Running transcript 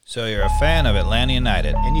So you're a fan of Atlanta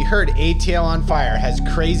United. And you heard ATL on Fire has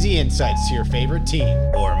crazy insights to your favorite team.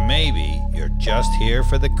 Or maybe you're just here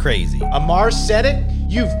for the crazy. Amar said it?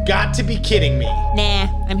 You've got to be kidding me.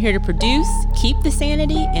 Nah, I'm here to produce, keep the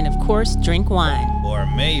sanity, and of course, drink wine. Or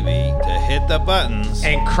maybe to hit the buttons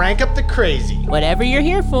and crank up the crazy. Whatever you're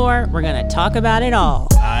here for, we're going to talk about it all.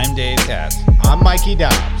 I'm Dave Katz. I'm Mikey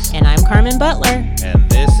Dobbs. And I'm Carmen Butler. And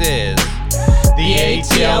this is the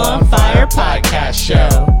ATL on Fire podcast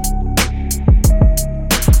show.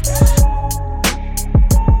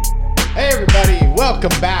 Hey everybody,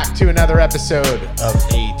 welcome back to another episode of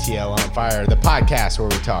ATL on Fire, the podcast where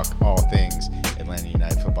we talk all things Atlanta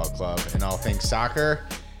United Football Club and all things soccer.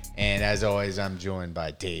 And as always, I'm joined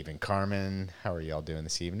by Dave and Carmen. How are y'all doing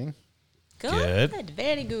this evening? Good.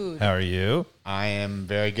 Very good. How are you? I am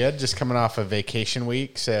very good. Just coming off a vacation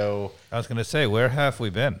week, so... I was going to say, where have we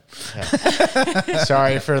been? Yeah.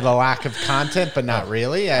 Sorry for the lack of content, but not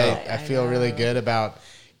really. I feel really good about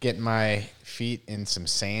getting my feet in some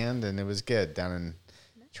sand, and it was good down in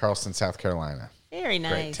Charleston, South Carolina. Very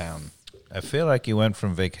nice. Great town. I feel like you went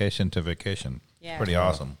from vacation to vacation. Yeah. Pretty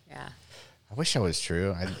awesome. Yeah. I wish I was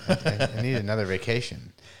true. I need another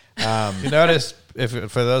vacation. You notice,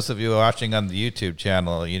 for those of you watching on the YouTube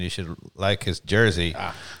channel, you should like his jersey,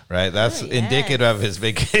 right? That's indicative of his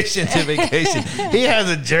vacation to vacation. He has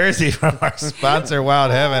a jersey from our sponsor,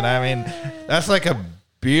 Wild Heaven. I mean, that's like a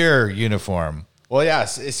beer uniform. Well, yeah.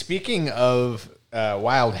 Speaking of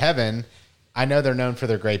Wild Heaven, I know they're known for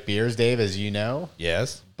their great beers, Dave, as you know.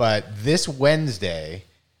 Yes. But this Wednesday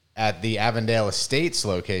at the Avondale Estates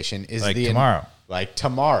location is tomorrow. Like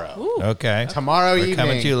tomorrow. Ooh. Okay. Tomorrow evening. We're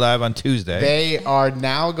coming to you live on Tuesday. They are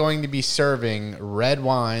now going to be serving red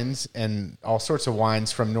wines and all sorts of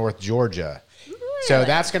wines from North Georgia. Really? So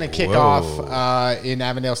that's going to kick off in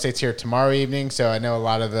Avondale Estates here tomorrow evening. So I know a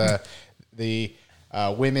lot of the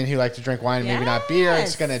women who like to drink wine and maybe not beer.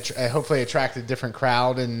 It's going to hopefully attract a different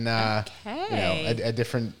crowd and a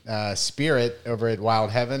different spirit over at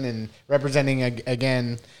Wild Heaven and representing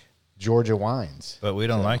again Georgia wines. But we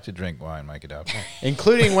don't like to drink wine, Mikey Dobbs.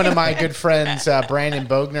 Including one of my good friends, Brandon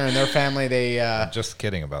Bogner, and their family. I'm just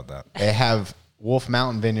kidding about that. They have Wolf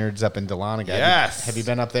Mountain Vineyards up in Dahlonega. Yes. Have you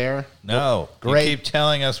been up there? No. Great. You keep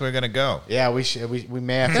telling us we're going to go. Yeah, we should. We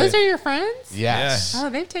may have Those to. are your friends? Yes. Oh,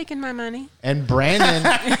 they've taken my money. And Brandon,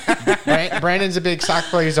 Brandon's a big soccer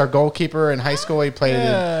player. He's our goalkeeper in high school. He played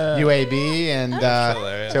at UAB,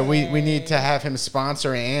 and so we need to have him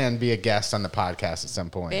sponsor and be a guest on the podcast at some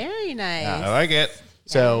point. Very nice. I like it.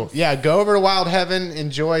 So, go over to Wild Heaven,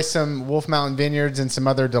 enjoy some Wolf Mountain Vineyards and some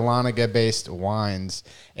other Dahlonega-based wines.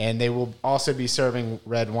 And they will also be serving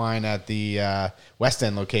red wine at the West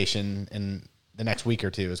End location in the next week or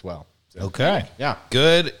two as well. So, Okay. Yeah.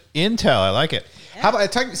 Good intel. I like it. How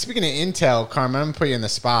about, speaking of intel, Carmen, I'm going to put you in the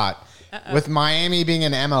spot. With Miami being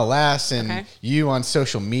an MLS and you on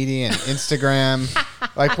social media and Instagram,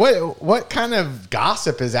 like what kind of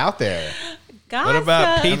gossip is out there? Gossip. What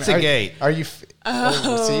about Pizzagate? Are you...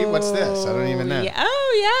 see, what's this? I don't even know. Yeah.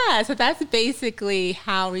 Yeah. So that's basically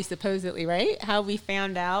how we supposedly, right? How we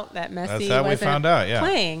found out that Messi wasn't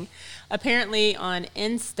playing. Apparently on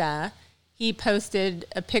Insta, he posted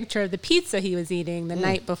a picture of the pizza he was eating the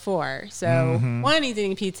night before. So one, he's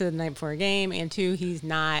eating pizza the night before a game, and two, he's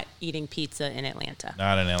not eating pizza in Atlanta.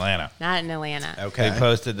 Not in Atlanta. Okay. He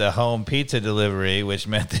posted the home pizza delivery, which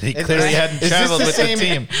meant that he clearly hadn't traveled with the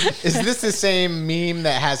team. Is this the same meme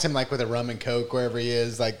that has him like with a rum and coke wherever he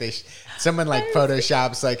is? Like someone like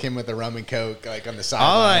photoshops like him with a rum and coke like on the side.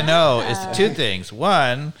 All I know is two things.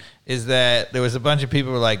 One is that there was a bunch of people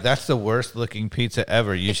who were like, that's the worst looking pizza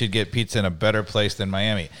ever. You should get pizza in a better place than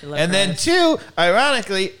Miami. And then two,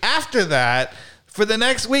 ironically, after that, for the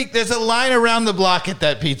next week, there's a line around the block at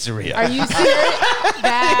that pizzeria. Are you serious?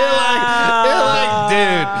 You're like,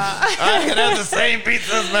 dude, I can have the same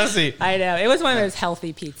pizza as Messi. I know. It was one of those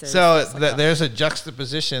healthy pizzas. So there's a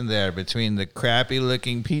juxtaposition there between the crappy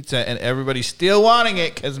looking pizza and everybody still wanting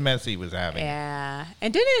it because Messi was having it. Yeah.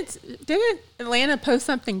 And didn't Atlanta post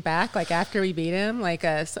something back like after we beat him? Like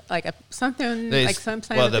something like some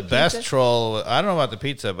sign of the best pizza? troll, I don't know about the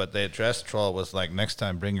pizza, but the address troll was like, next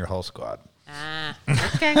time bring your whole squad.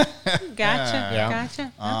 Okay.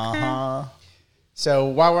 Gotcha. Uh-huh. So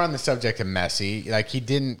while we're on the subject of Messi, like he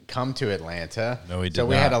didn't come to Atlanta. No, he did So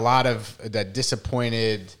we not. had a lot of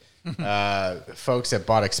disappointed folks that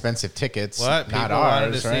bought expensive tickets. What? Not People ours,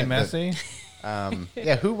 wanted to right? see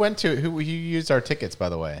Messi? Who used our tickets, by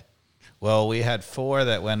the way? Well, we had 4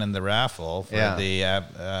 that went in the raffle for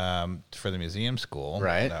the museum school.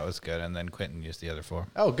 Right. That was good. And then Quentin used the other 4.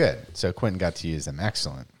 Oh, good. So Quentin got to use them.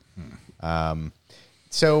 Excellent.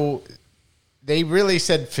 So they really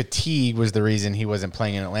said fatigue was the reason he wasn't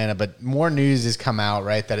playing in Atlanta, but more news has come out,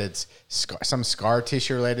 right, that it's some scar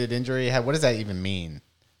tissue related injury. What does that even mean?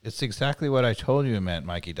 It's exactly what I told you it meant,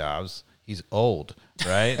 Mikey Dobbs. He's old,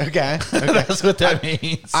 right? Okay. That's what that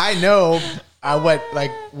means. I know what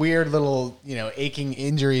like weird little aching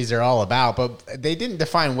injuries are all about, but they didn't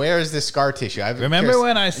define where is this scar tissue. Remember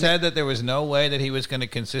when I said that there was no way that he was going to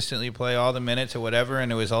consistently play all the minutes or whatever,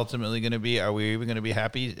 and it was ultimately going to be, are we even going to be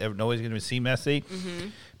happy? Nobody's going to see Messi? Mm-hmm.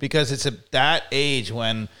 Because it's at that age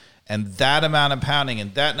when, and that amount of pounding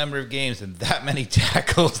and that number of games and that many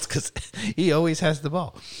tackles, because he always has the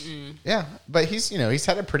ball. Mm. Yeah, but he's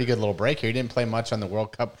had a pretty good little break here. He didn't play much on the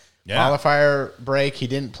World Cup qualifier break. He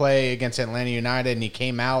didn't play against Atlanta United, and he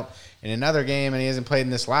came out in another game, and he hasn't played in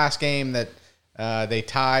this last game that they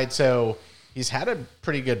tied. So he's had a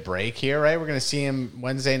pretty good break here, right? We're going to see him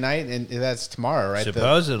Wednesday night, and that's tomorrow, right?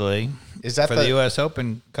 Supposedly. Is that for the U.S.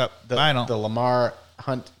 Open Cup final? The Lamar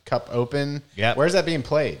Hunt Cup Open? Yeah. Where's that being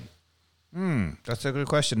played? That's a good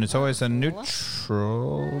question. It's always a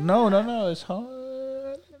neutral. No. It's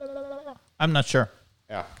hard. I'm not sure.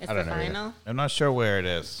 Yeah, it's I don't the know. Final? I'm not sure where it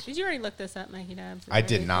is. Did you already look this up, Mikey Dobbs? I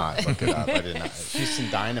did not look it up. I did not. Houston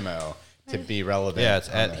Dynamo to be relevant. Yeah, it's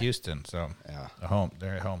at Houston, so yeah,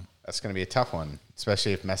 they're at home. That's going to be a tough one,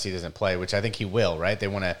 especially if Messi doesn't play, which I think he will. Right? They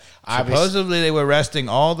want to. Supposedly, they were resting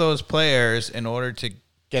all those players in order to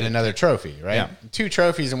get another trophy. Right? Yeah. 2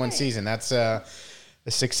 trophies in one season. That's a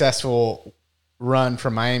successful run for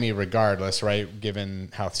Miami, regardless, right? Given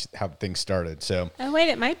how things started. So. Oh wait,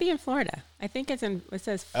 it might be in Florida. I think it's in. It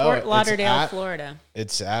says Fort Lauderdale, Florida.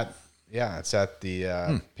 It's at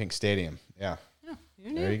the Pink Stadium. Yeah. Oh,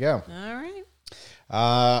 there you go. All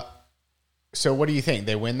right. So what do you think?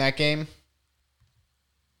 They win that game?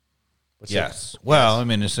 Yes. Well, I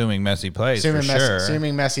mean, assuming Messi plays, sure.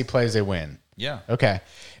 Assuming Messi plays, they win. Yeah. Okay.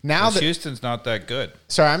 Now that Houston's not that good.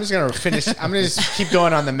 Sorry, I'm just going to finish. I'm going to just keep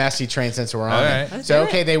going on the Messi train since we're on it. Right. So,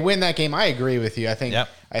 okay, they win that game. I agree with you. I think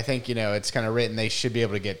it's kind of written they should be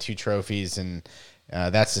able to get 2 trophies, and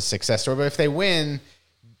that's a success story. But if they win,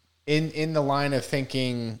 in the line of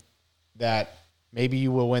thinking that maybe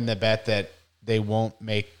you will win the bet that they won't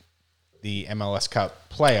make the MLS Cup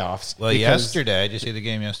playoffs. Well, yesterday, did you see the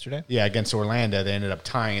game yesterday? Yeah, against Orlando, they ended up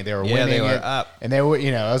tying it. They were winning. Yeah, they were up, and they were.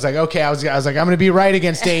 I was like, okay, I was like, I'm going to be right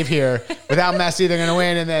against Dave here. Without Messi, they're going to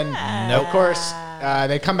win, and then of course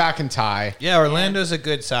they come back and tie. Yeah, Orlando's a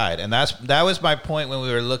good side, and that was my point when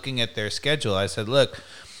we were looking at their schedule. I said, look,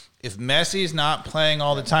 if Messi's not playing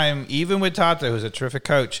all the time, even with Tata, who's a terrific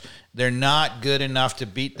coach, they're not good enough to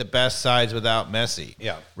beat the best sides without Messi.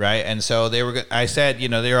 Yeah. Right? And so I said, they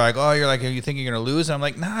were like, oh, you think you're going to lose? I'm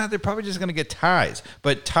like, nah, they're probably just going to get ties.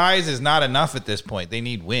 But ties is not enough at this point. They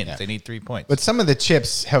need wins. Yeah. They need 3 points. But some of the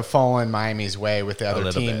chips have fallen Miami's way with the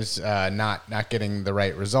other teams not getting the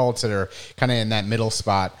right results that are kind of in that middle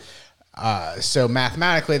spot. So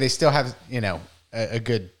mathematically, they still have, a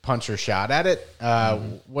good puncher shot at it.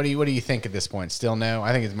 What do you think at this point? Still no?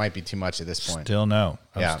 I think it might be too much at this point. Still no.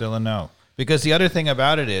 I'm still a no. Because the other thing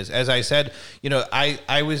about it is, as I said,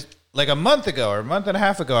 I was like a month ago or a month and a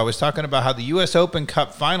half ago, I was talking about how the U.S. Open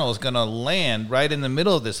Cup final is going to land right in the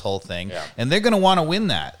middle of this whole thing, and they're going to want to win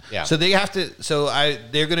that. Yeah. So they have to.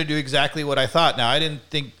 They're going to do exactly what I thought. Now I didn't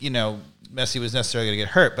think Messi was necessarily going to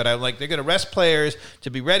get hurt, but I'm like, they're going to rest players to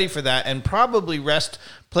be ready for that, and probably rest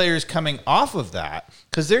players coming off of that,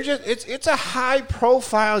 because they're just it's a high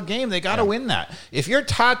profile game. They got to win that. If you're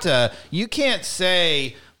Tata, you can't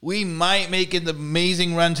say we might make an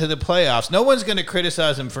amazing run to the playoffs. No one's going to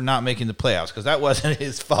criticize him for not making the playoffs, because that wasn't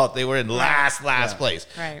his fault. They were in last place.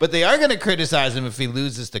 Right. But they are going to criticize him if he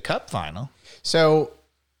loses the cup final. So.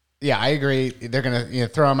 Yeah, I agree. They're going to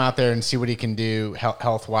throw him out there and see what he can do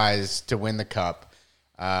health-wise to win the cup.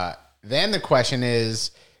 Then the question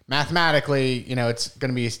is, mathematically, it's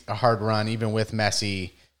going to be a hard run, even with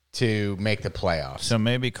Messi, to make the playoffs. So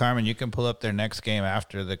maybe, Carmen, you can pull up their next game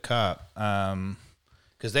after the cup,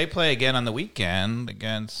 because they play again on the weekend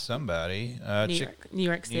against somebody. New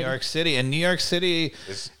York City. And New York City,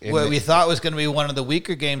 what we thought was going to be one of the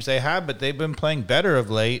weaker games they had, but they've been playing better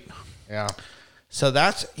of late. Yeah. So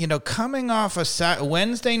that's, coming off a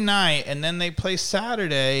Wednesday night, and then they play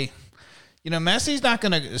Saturday.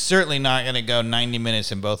 Messi's certainly not going to go 90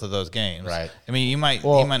 minutes in both of those games. Right. I mean, he might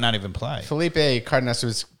not even play. Felipe Cardenas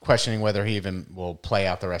was questioning whether he even will play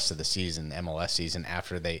out the rest of the season, MLS season,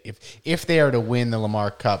 after if they are to win the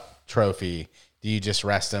Lamar Cup trophy. Do you just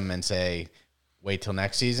rest him and say, wait till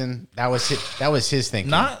next season? That was his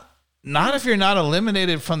thinking. Not if you're not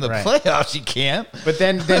eliminated from the playoffs, you can't. But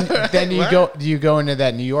then you go into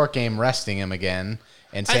that New York game resting him again,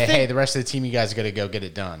 and say, hey, the rest of the team, you guys got to go get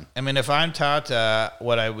it done. I mean, if I'm Tata,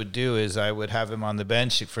 what I would do is I would have him on the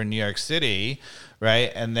bench for New York City,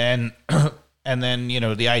 right? And then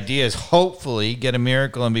the idea is hopefully get a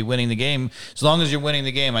miracle and be winning the game. As long as you're winning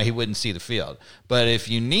the game, he wouldn't see the field. But if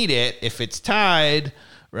you need it, if it's tied,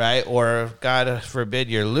 right, or God forbid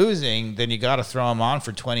you're losing, then you got to throw him on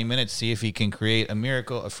for 20 minutes, see if he can create a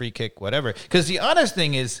miracle, a free kick, whatever. Because the honest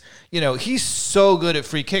thing is, he's so good at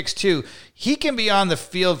free kicks too. He can be on the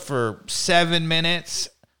field for 7 minutes,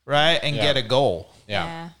 right, and get a goal.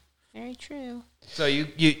 Yeah, very true. So you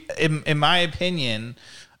in my opinion,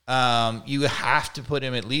 you have to put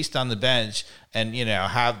him at least on the bench and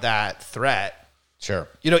have that threat. Sure.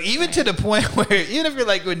 Even to the point where even if you're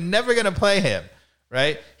like, we're never going to play him.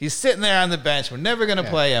 Right, he's sitting there on the bench. We're never going to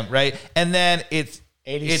play him, right? And then it's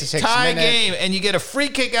tie game, and you get a free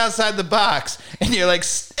kick outside the box, and you're like,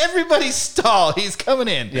 everybody stall. He's coming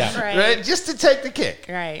in, right? Just to take the kick,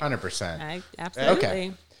 right? 100%. Absolutely.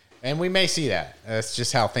 Okay, and we may see that. That's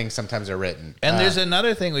just how things sometimes are written. And there's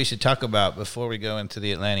another thing we should talk about before we go into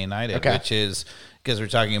the Atlanta United, which is because we're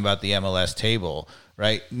talking about the MLS table,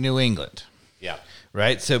 right? New England. Yeah.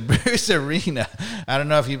 Right. So Bruce Arena, I don't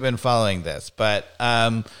know if you've been following this, but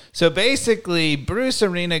so basically Bruce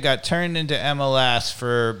Arena got turned into MLS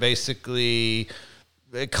for basically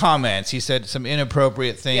comments. He said some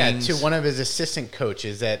inappropriate things. Yeah, to one of his assistant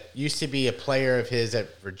coaches that used to be a player of his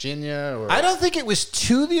at Virginia. Or I don't think it was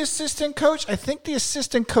to the assistant coach. I think the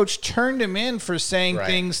assistant coach turned him in for saying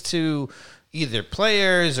things to either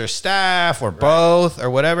players or staff or both or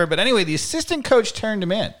whatever. But anyway, the assistant coach turned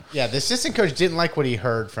him in. Yeah, the assistant coach didn't like what he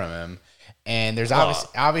heard from him. And there's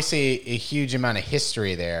obviously a huge amount of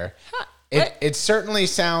history there. Huh. It certainly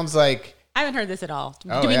sounds like... I haven't heard this at all.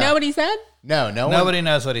 Do we know what he said? No, nobody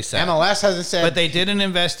knows what he said. MLS hasn't said... But they did an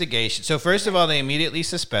investigation. So first of all, they immediately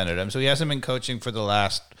suspended him. So he hasn't been coaching for the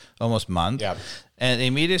last almost month. Yeah. And they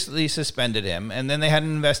immediately suspended him. And then they had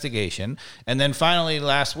an investigation. And then finally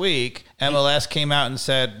last week, MLS came out and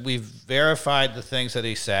said, we've verified the things that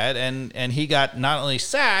he said. And he got not only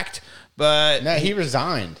sacked, but... No, he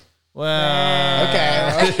resigned. Well...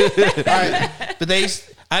 Okay. All right. But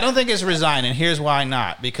I don't think it's resign, and here's why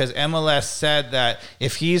not. Because MLS said that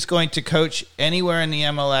if he's going to coach anywhere in the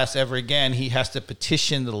MLS ever again, he has to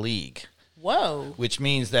petition the league. Whoa. Which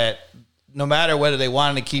means that no matter whether they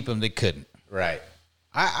wanted to keep him, they couldn't. Right.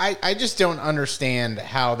 I just don't understand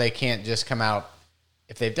how they can't just come out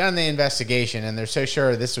if they've done the investigation and they're so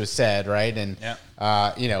sure this was said, right? And,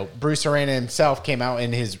 Bruce Arena himself came out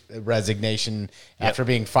in his resignation after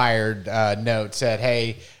being fired note, said,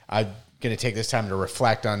 hey, I'm going to take this time to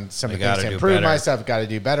reflect on some of the things to improve myself, got to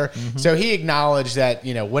do better. Mm-hmm. So he acknowledged that,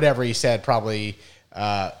 whatever he said probably,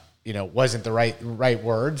 wasn't the right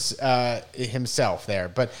words himself there.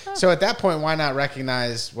 But so at that point, why not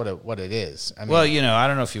recognize what it is? I mean, well, I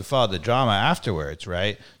don't know if you followed the drama afterwards,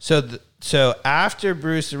 right? So after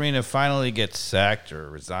Bruce Arena finally gets sacked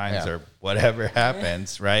or resigns or whatever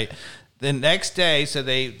happens, right? The next day, so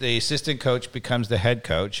the assistant coach becomes the head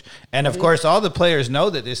coach. And, of course, all the players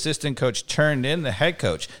know that the assistant coach turned in the head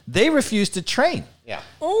coach. They refused to train. Yeah.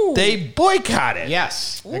 Ooh. They boycotted.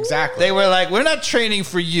 Yes, exactly. They were like, we're not training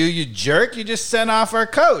for you, you jerk. You just sent off our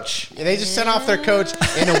coach. Yeah, they just sent off their coach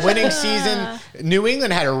in a winning season. New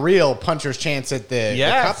England had a real puncher's chance at the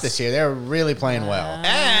Cup this year. They were really playing well.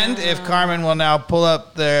 And if Carmen will now pull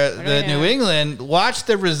up the New England, watch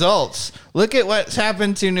the results. Look at what's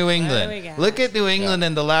happened to New England. Look at New England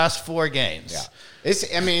in the last 4 games. Yeah.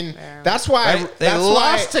 That's why they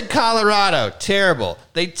lost to Colorado. Terrible.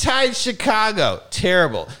 They tied Chicago.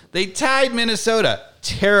 Terrible. They tied Minnesota.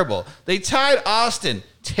 Terrible. They tied Austin.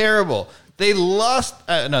 Terrible. They lost.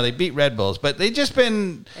 No, they beat Red Bulls, but they just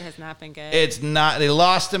been. It has not been good. It's not. They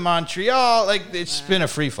lost to Montreal. It's been a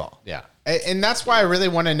free fall. Yeah, and that's why I really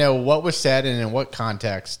want to know what was said and in what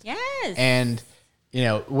context. Yes. And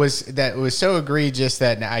was so egregious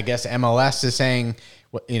that I guess MLS is saying.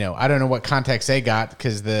 I don't know what context they got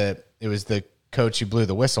because it was the coach who blew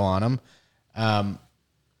the whistle on him.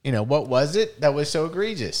 What was it that was so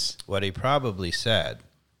egregious? What he probably said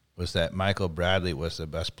was that Michael Bradley was the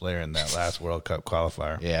best player in that last World Cup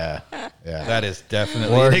qualifier. Yeah. That is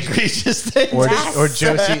definitely an egregious thing. Or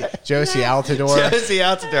Josie Altidore. Josie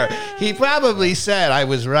Altidore. He probably said, I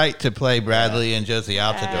was right to play Bradley and Josie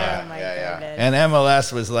Altidore. Oh, my goodness. And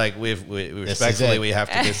MLS was like, we respectfully, we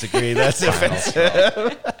have to disagree. That's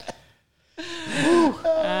offensive.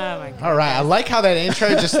 Oh my God. All right, I like how that intro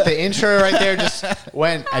right there just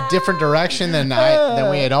went a different direction than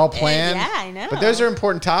we had all planned. Yeah, I know. But those are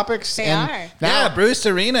important topics. They are. Now, Bruce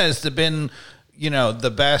Arena has been,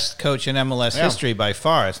 the best coach in MLS history by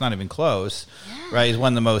far. It's not even close, right? He's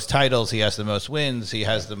won the most titles. He has the most wins. He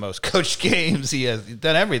has the most coached games. He's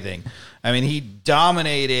done everything. I mean, he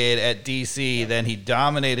dominated at DC, then he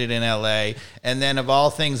dominated in LA, and then of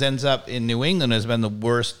all things ends up in New England has been the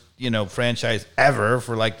worst, franchise ever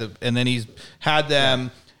for and then he's had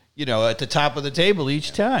them, at the top of the table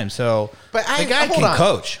each time. So but the guy can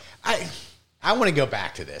coach. I want to go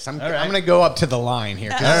back to this. I'm going to go up to the line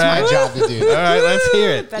here because it's my job to do this. All right, let's hear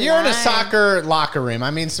it. You're in a soccer locker room.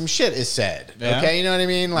 I mean, some shit is said. Yeah. Okay, you know what I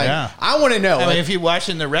mean? I want to know. I mean, if you're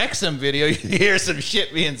watching the Wrexham video, you hear some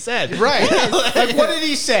shit being said. Right. Like, what did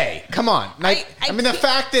he say? Come on. Like, I mean, the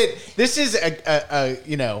fact that this is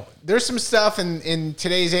there's some stuff in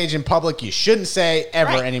today's age in public you shouldn't say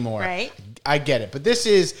ever anymore. Right. I get it, but this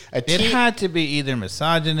is It had to be either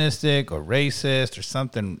misogynistic or racist or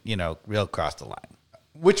something, real across the line.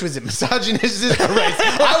 Which was it, misogynistic or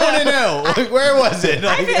racist? I want to know. Where was it?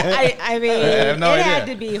 I mean, it had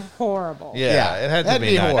to be horrible. Yeah, it had to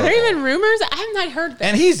be horrible. Are there even rumors? I have not heard that.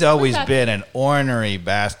 And he's always been an ornery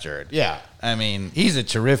bastard. Yeah. I mean, he's a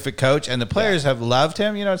terrific coach, and the players have loved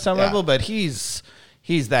him, at some level, but he's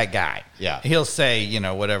that guy. Yeah. He'll say,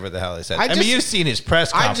 whatever the hell he said. I mean, you've seen his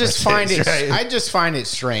press conferences. I just find it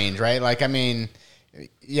strange, right? Like, I mean,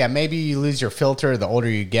 maybe you lose your filter the older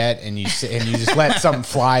you get and you just let something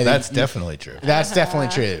fly. That's definitely true. That's definitely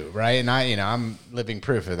true, right? And I'm living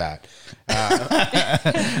proof of that.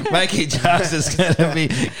 Mikey Jones is going to be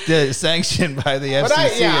sanctioned by the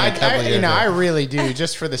FCC. I really do,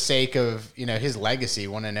 just for the sake of his legacy,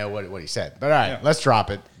 want to know what he said. But all right, let's drop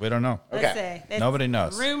it. We don't know. Okay, nobody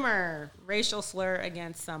knows. Rumor, racial slur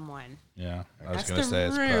against someone. Yeah, I was going to say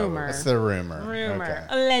it's rumor. That's the rumor. Okay.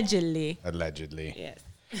 Allegedly. Yes.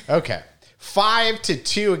 Okay,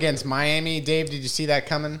 5-2 against Miami. Dave, did you see that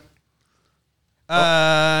coming?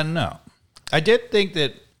 No, I did think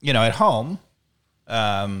that. At home,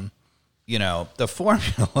 the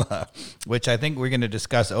formula, which I think we're going to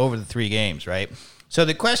discuss over the 3 games, right? So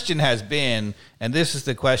the question has been, and this is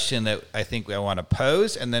the question that I think I want to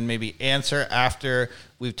pose and then maybe answer after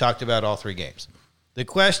we've talked about all 3 games. The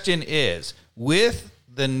question is, with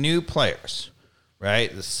the new players,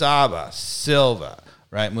 right? The Saba, Silva,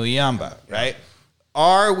 right? Muyamba, right?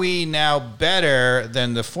 Are we now better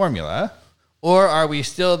than the formula, or are we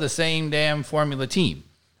still the same damn formula team?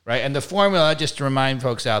 Right, and the formula, just to remind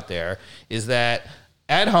folks out there, is that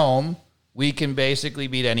at home we can basically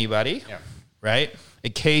beat anybody, right?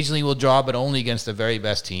 Occasionally we'll draw, but only against the very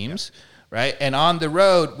best teams, right? And on the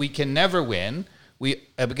road we can never win. We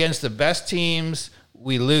against the best teams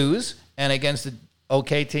we lose, and against the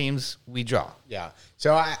okay teams we draw. Yeah.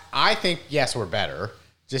 So I think yes, we're better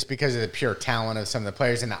just because of the pure talent of some of the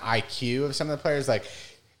players and the IQ of some of the players. Like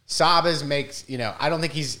Sabas makes I don't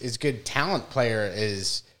think he's as good talent player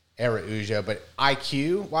as Araujo, but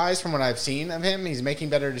IQ wise, from what I've seen of him, he's making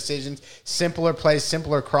better decisions, simpler plays,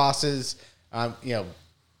 simpler crosses.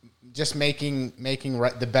 Just making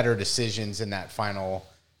the better decisions in that final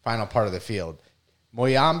part of the field.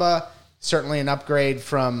 Muyamba, certainly an upgrade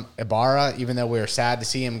from Ibarra, even though we were sad to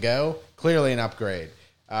see him go. Clearly an upgrade.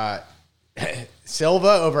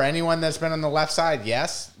 Silva over anyone that's been on the left side,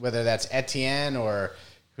 yes, whether that's Etienne or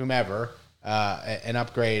whomever, an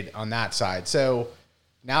upgrade on that side. So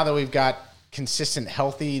now that we've got consistent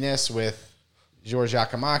healthiness with George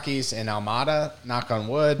Giacomakis and Almada, knock on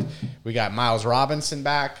wood, we got Miles Robinson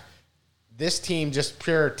back. This team, just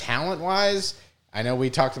pure talent-wise, I know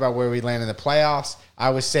we talked about where we land in the playoffs.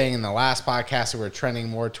 I was saying in the last podcast that we're trending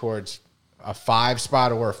more towards a 5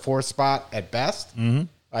 spot or a 4th spot at best. Mm-hmm.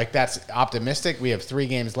 Like, that's optimistic. We have 3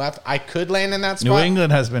 games left. I could land in that spot. New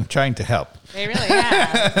England has been trying to help. They really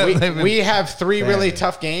have. we have 3 really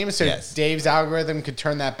tough games, so Dave's algorithm could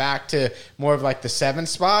turn that back to more of like the 7th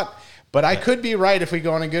spot. But I could be right if we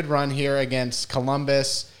go on a good run here against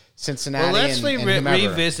Columbus, Cincinnati, well, let's and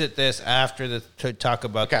revisit this after to talk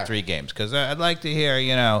about the 3 games, because I'd like to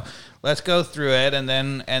hear, let's go through it, and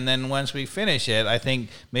then once we finish it, I think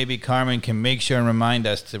maybe Carmen can make sure and remind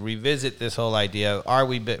us to revisit this whole idea of, are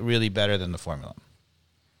we really better than the formula?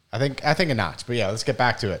 I think a notch, but let's get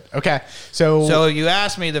back to it. Okay, so you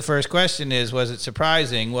asked me, the first question was it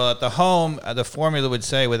surprising? Well, at the home, the formula would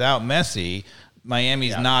say without Messi,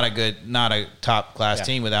 Miami's not a top class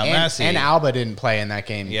team without Messi, and Alba didn't play in that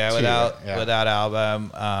game. Without Alba,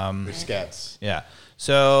 Busquets. Yeah.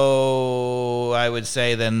 So I would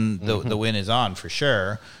say then the win is on for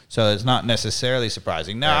sure. So it's not necessarily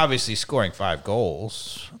surprising. Now, obviously, scoring 5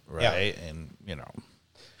 goals, right? Yeah. And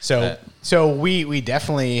So we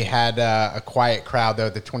definitely had a quiet crowd though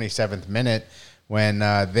at the 27th minute when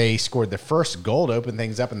they scored the first goal to open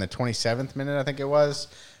things up in the 27th minute, I think it was.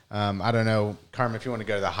 I don't know, Carmen, if you want to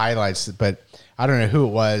go to the highlights, but I don't know who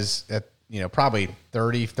it was at, probably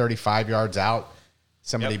 30, 35 yards out.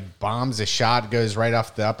 Somebody bombs a shot, goes right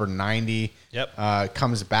off the upper 90.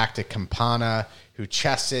 Comes back to Campana, who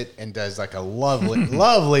chests it and does like a lovely,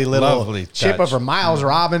 lovely little chip over Miles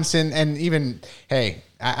Robinson. And even, hey,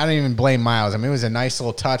 I don't even blame Miles. I mean, it was a nice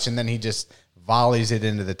little touch, and then he just volleys it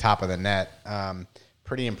into the top of the net.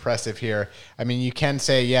 Pretty impressive here. I mean, you can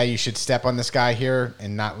say, yeah, you should step on this guy here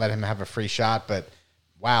and not let him have a free shot, but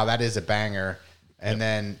wow, that is a banger. And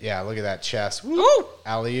then, look at that chest. Woo!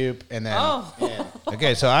 Alley-oop. And then,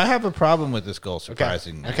 Okay, so I have a problem with this goal,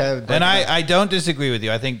 surprisingly. Okay. And I don't disagree with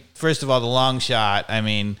you. I think, first of all, the long shot,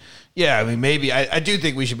 maybe I do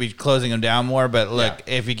think we should be closing him down more, but look,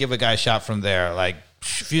 if you give a guy a shot from there, like,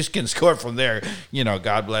 if you can score from there,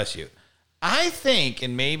 God bless you. I think,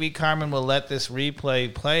 and maybe Carmen will let this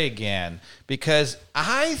replay play again, because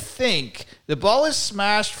I think the ball is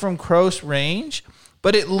smashed from close range,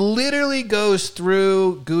 but it literally goes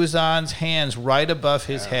through Guzan's hands right above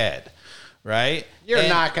his head, right? You're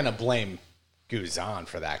not going to blame Guzan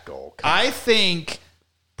for that goal. I think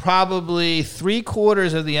probably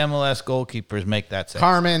 3/4 of the MLS goalkeepers make that save.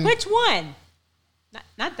 Carmen. Which one?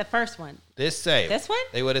 Not the first one. This save. This one?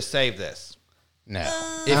 They would have saved this. No.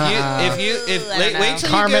 Wait till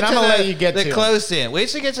Carmen, you get I'm gonna let you get the to close in. Wait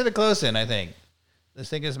till you get to the close in, I think. This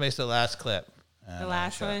thing is makes the last clip. The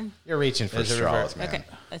last one? You're reaching for straws, man. Okay.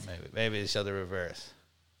 Maybe it's the reverse.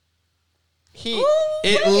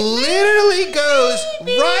 It literally goes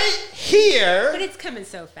right here. But it's coming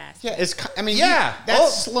so fast. Yeah,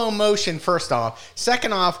 that's slow motion, first off.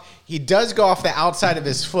 Second off, he does go off the outside of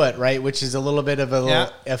his foot, right, which is a little bit of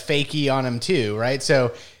a fakie on him too, right?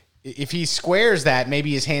 So if he squares that,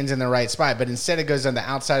 maybe his hand's in the right spot, but instead it goes on the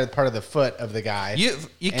outside part of the foot of the guy.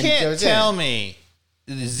 You can't tell me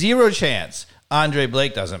zero chance Andre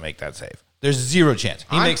Blake doesn't make that save. There's zero chance.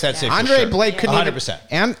 He makes that save. Andre Blake couldn't 100%.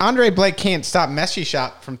 And Andre Blake can't stop Messi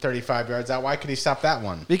shot from 35 yards out. Why could he stop that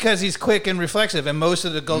one? Because he's quick and reflexive, and most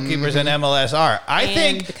of the goalkeepers in MLS are. I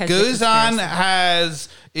think Guzan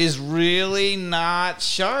is really not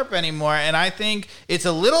sharp anymore, and I think it's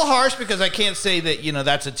a little harsh because I can't say that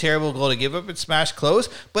that's a terrible goal to give up and smash close,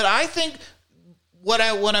 but I think what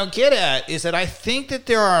I want to get at is that I think that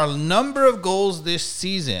there are a number of goals this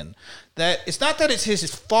season that it's not that it's his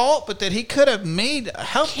fault, but that he could have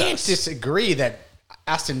helped us. Can't disagree that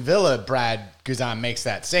Aston Villa, Brad Guzan makes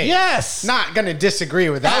that save. Yes. Not going to disagree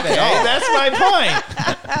with that at all. That's my point.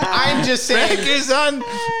 I'm just saying. Brad Guzan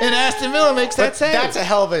and Aston Villa makes that save. That's a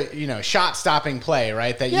hell of a shot-stopping play,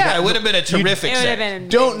 right? It would have been a terrific save.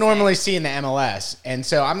 Don't normally see in the MLS. And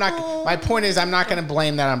so my point is I'm not going to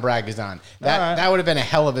blame that on Brad Guzan. That would have been a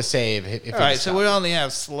hell of a save. All right, so we only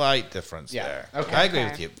have slight difference there. Okay. I agree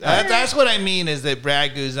with you. That's what I mean is that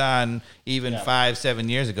Brad Guzan, even 5-7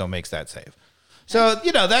 years ago, makes that save. So,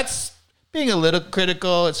 that's being a little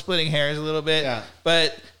critical. It's splitting hairs a little bit. Yeah.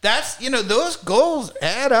 But that's, those goals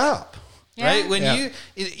add up, right? When and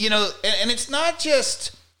it's not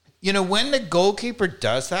just, when the goalkeeper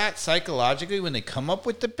does that psychologically, when they come up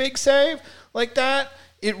with the big save like that,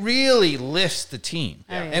 it really lifts the team.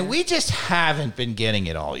 Yeah. And we just haven't been getting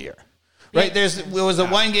it all year. Right, there was a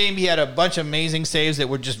one game he had a bunch of amazing saves that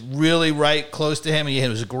were just really right close to him, and it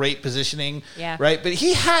was great positioning. Yeah. Right, but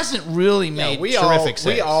he hasn't really made terrific saves.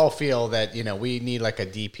 We all feel that we need like a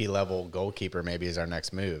DP level goalkeeper maybe as our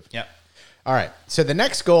next move. Yeah. All right, so the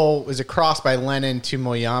next goal was a cross by Lennon to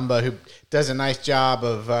Moyamba, who does a nice job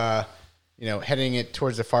of heading it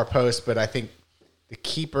towards the far post, but I think the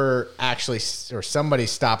keeper actually or somebody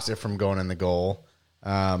stops it from going in the goal.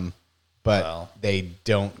 But they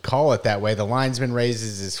don't call it that way. The linesman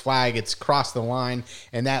raises his flag. It's crossed the line,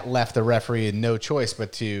 and that left the referee in no choice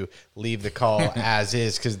but to leave the call as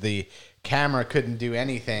is because the camera couldn't do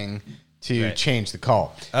anything to change the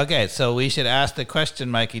call. Okay, so we should ask the question,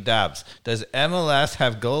 Mikey Dobbs. Does MLS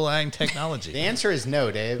have goal line technology? The answer is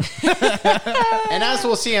no, Dave. And as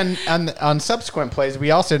we'll see on subsequent plays,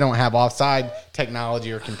 we also don't have offside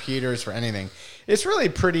technology or computers for anything. It's really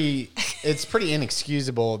pretty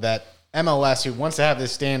inexcusable that MLS, who wants to have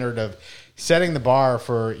this standard of setting the bar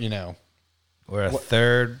for, we're a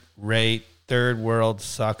third-rate, third-world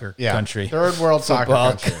soccer country. Third-world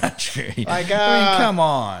soccer country. Like, come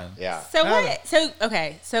on. Yeah.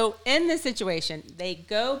 So in this situation, they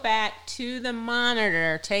go back to the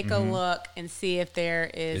monitor, take a look, and see if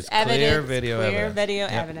there is clear video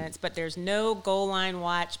evidence, but there's no goal line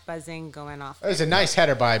watch buzzing going off. It was a nice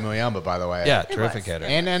header by Muyamba, by the way. Yeah, terrific header.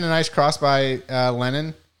 And a nice cross by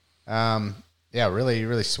Lennon. Really,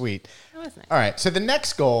 really sweet. was nice. All right, so the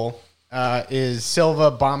next goal is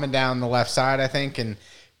Silva bombing down the left side, I think, and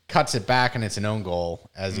cuts it back, and it's an own goal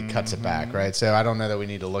as he cuts it back, right? So I don't know that we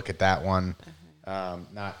need to look at that one.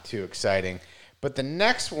 Not too exciting. But the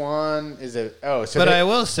next one is I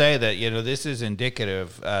will say that, this is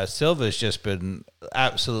indicative. Silva's just been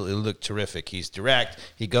absolutely looked terrific. He's direct.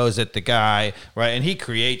 He goes at the guy, right? And he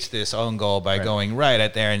creates this own goal by going right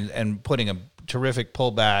at there and putting a terrific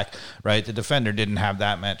pullback, right? The defender didn't have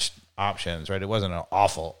that much options, right? It wasn't an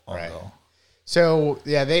awful own goal. So,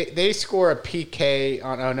 yeah, they score a PK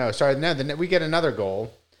on, we get another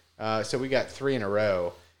goal. So we got 3 in a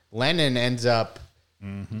row. Lennon ends up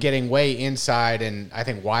getting way inside, and I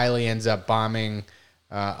think Wiley ends up bombing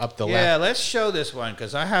up the left. Yeah, let's show this one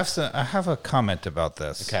because I have a comment about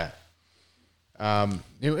this. Okay. And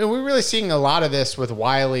we're really seeing a lot of this with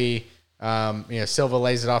Wiley. Silva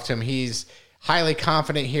lays it off to him. He's highly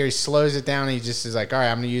confident here. He slows it down. He just is like, all right,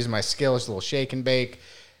 I'm going to use my skills, a little shake and bake.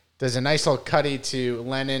 Does a nice little cutty to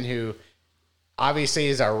Lennon, who obviously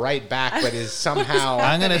is our right back, but is somehow...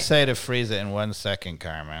 I'm going to say to freeze it in 1 second,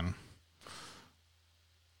 Carmen.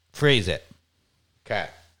 Freeze it.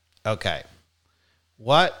 Okay.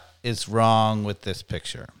 What is wrong with this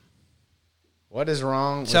picture? What is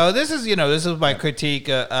wrong? So this is my critique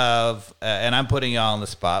of, and I'm putting y'all on the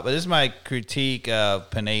spot, but this is my critique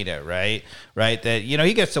of Pineda, right? Right? That,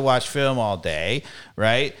 he gets to watch film all day,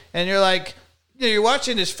 right? And you're like, you're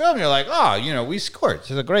watching this film, you're like, oh, we scored.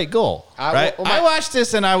 It's a great goal, right? I watched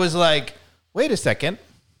this and I was like, wait a second.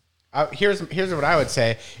 Here's what I would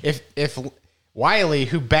say. If Wiley,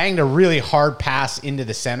 who banged a really hard pass into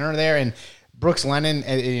the center there, and Brooks Lennon,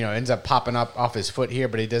 ends up popping up off his foot here,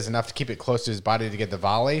 but he does enough to keep it close to his body to get the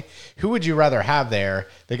volley. Who would you rather have there?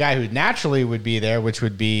 The guy who naturally would be there, which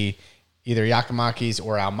would be either Giacomakis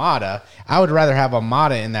or Almada. I would rather have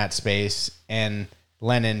Almada in that space and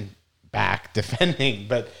Lennon back defending,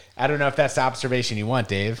 but I don't know if that's the observation you want,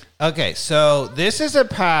 Dave. Okay, so this is a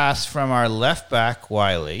pass from our left back,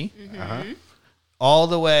 Wiley. All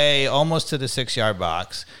the way almost to the 6-yard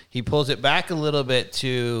box. He pulls it back a little bit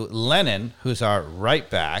to Lennon, who's our right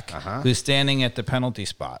back, who's standing at the penalty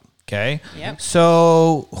spot. Okay? Yep.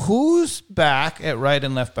 So who's back at right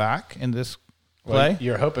and left back in this play? Well,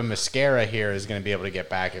 you're hoping Mascara here is going to be able to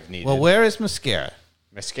get back if needed. Well, where is Mascara?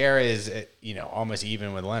 Mascara is, almost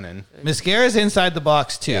even with Lennon. Mascara's inside the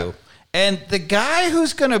box, too. Yeah. And the guy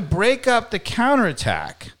who's going to break up the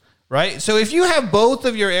counterattack... Right? So if you have both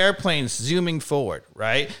of your airplanes zooming forward,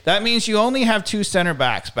 right, that means you only have 2 center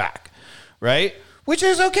backs back, right? Which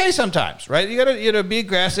is okay sometimes, right? You gotta be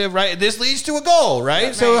aggressive, right? This leads to a goal, right?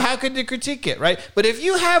 Yeah, so how could you critique it, right? But if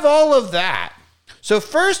you have all of that, so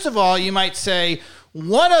first of all, you might say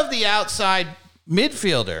one of the outside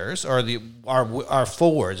midfielders or our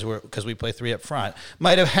forwards, because we play 3 up front,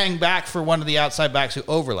 might have hang back for one of the outside backs who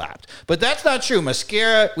overlapped. But that's not true.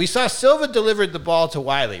 Mascara, we saw Silva delivered the ball to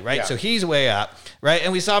Wiley, right? Yeah. So he's way up, right?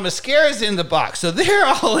 And we saw Mascara's in the box. So they're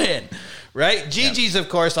all in, right? Gigi's, of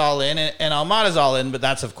course, all in, and Almada's all in, but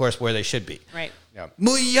that's, of course, where they should be. Right. Yeah.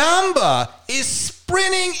 Muyamba is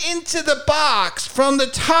sprinting into the box from the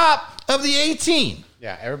top of the 18.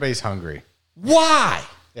 Yeah, everybody's hungry. Why?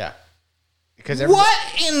 Yeah.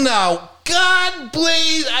 What in the God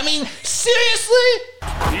blaze? I mean, seriously?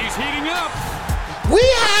 He's heating up. We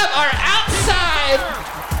have our outside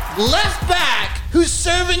left back who's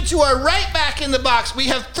serving to our right back in the box. We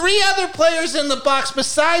have 3 other players in the box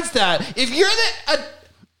besides that. If you're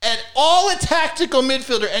at all a tactical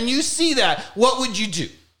midfielder and you see that, what would you do?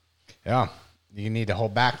 Yeah. You need to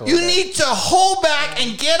hold back a little bit. You need to hold back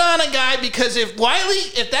and get on a guy, because if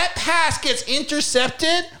that pass gets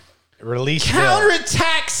intercepted... Release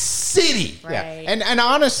counterattack City. Right. Yeah. And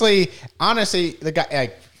honestly, the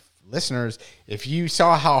guy, listeners, if you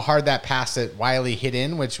saw how hard that pass that Wiley hit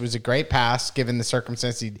in, which was a great pass given the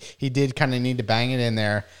circumstance, he did kind of need to bang it in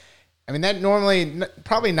there. I mean, that normally,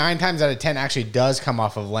 probably 9 times out of 10 actually does come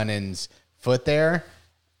off of Lennon's foot there,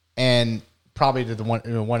 and probably to the one of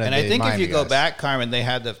the. And I think if you go back, Carmen, they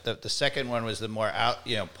had the second one was the more out,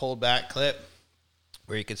 pulled back clip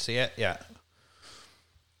where you could see it. Yeah.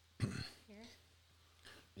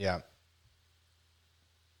 Yeah.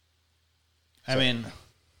 I mean,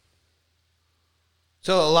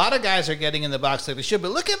 so a lot of guys are getting in the box like they should, but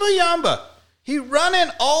look at Muyamba. He's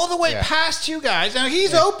running all the way past you guys. Now,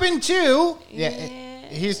 he's open too. Yeah.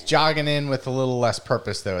 He's jogging in with a little less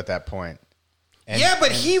purpose, though, at that point.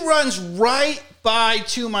 But he runs right by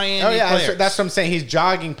 2 Miami players. That's what I'm saying. He's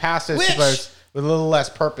jogging past us. with a little less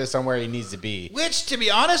purpose on where he needs to be. Which, to be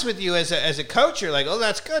honest with you, as a coach, you're like, oh,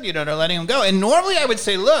 that's good. They're letting him go. And normally I would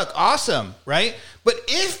say, look, awesome, right? But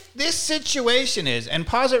if this situation is, and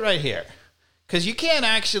pause it right here, because you can't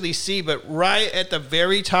actually see, but right at the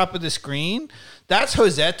very top of the screen, that's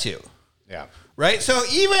Josetu. Yeah. Right? So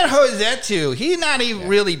even Josetu, he's not even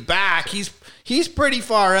really back. He's pretty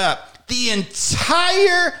far up. The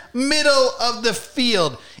entire middle of the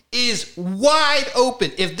field is wide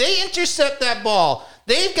open. If they intercept that ball,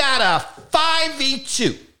 they've got a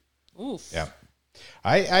 5v2. Oof. Yeah.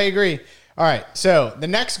 I agree. All right, so the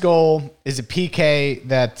next goal is a PK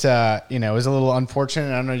that is a little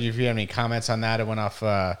unfortunate. I don't know if you have any comments on that. It went off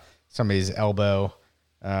somebody's elbow.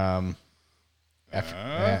 Do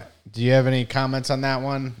you have any comments on that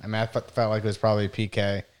one? I mean, I felt like it was probably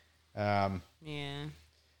PK. Yeah.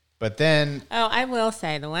 But then... Oh, I will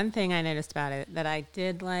say, the one thing I noticed about it that I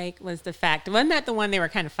did like was the fact, wasn't that the one they were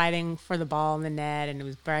kind of fighting for the ball in the net, and it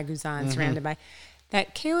was Brad Guzan surrounded by...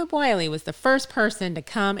 That Caleb Wiley was the first person to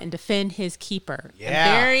come and defend his keeper.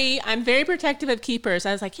 Yeah. I'm very protective of keepers.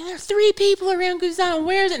 I was like, there's 3 people around Guzan.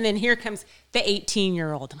 Where's it? And then here comes the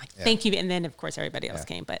 18-year-old. I'm like, thank you. And then, of course, everybody else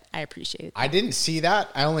came, but I appreciate it. I didn't see that.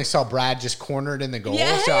 I only saw Brad just cornered in the goal.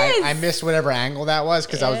 Yes! So I missed whatever angle that was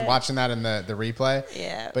because I was watching that in the replay.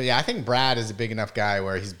 Yeah. But, I think Brad is a big enough guy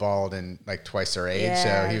where he's bald and like twice their age,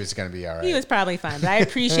 so he was going to be all right. He was probably fine, but I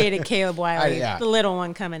appreciated Caleb Wiley, the little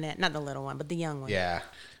one coming in. Not the little one, but the young one. Yeah.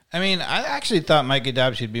 I mean, I actually thought Mikey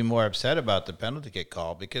Dobbs should be more upset about the penalty kick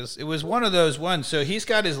call because it was one of those ones. So he's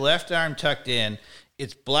got his left arm tucked in.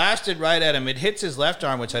 It's blasted right at him. It hits his left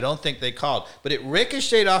arm, which I don't think they called. But it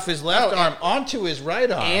ricocheted off his left arm onto his right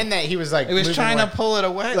arm. And that he was like... It was trying to pull it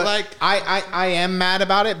away. Look, I am mad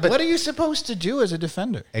about it, but... What are you supposed to do as a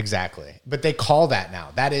defender? Exactly. But they call that now.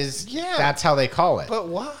 That is... Yeah. That's how they call it. But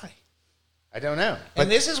why? I don't know. But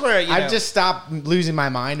this is where I've just stopped losing my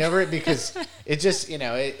mind over it because it just, and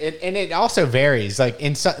it also varies.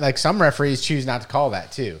 Like some referees choose not to call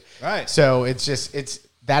that too. Right. So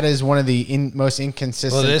that is one of the most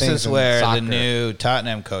inconsistent things. Well, this is where the new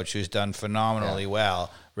Tottenham coach, who's done phenomenally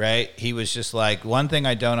well, right? He was just like, one thing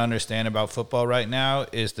I don't understand about football right now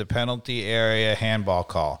is the penalty area handball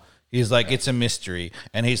call. He's like, it's a mystery.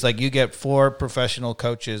 And he's like, you get 4 professional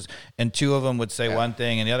coaches, and 2 of them would say one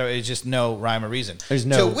thing, and the other is just no rhyme or reason. There's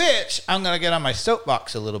no. To which I'm going to get on my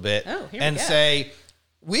soapbox a little bit and say,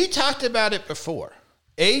 we talked about it before.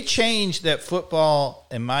 A change that football,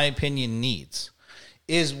 in my opinion, needs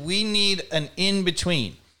is we need an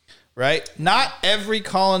in-between, right? Not every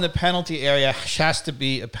call in the penalty area has to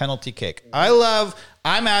be a penalty kick.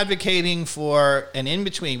 I'm advocating for an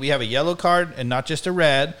in-between. We have a yellow card and not just a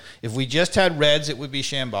red. If we just had reds, it would be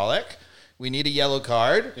shambolic. We need a yellow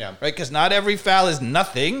card, right? Because not every foul is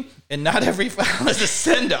nothing, and not every foul is a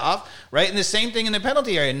send-off, right? And the same thing in the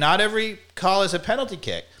penalty area. Not every call is a penalty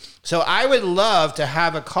kick. So I would love to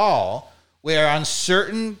have a call where on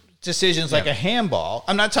certain decisions like a handball.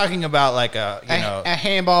 I'm not talking about like a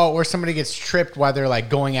handball where somebody gets tripped while they're like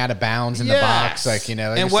going out of bounds in the box,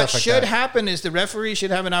 And what should happen is the referee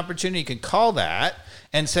should have an opportunity to call that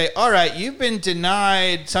and say, all right, you've been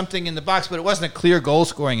denied something in the box, but it wasn't a clear goal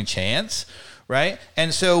scoring chance, right?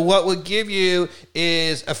 And so what would give you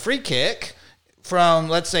is a free kick from,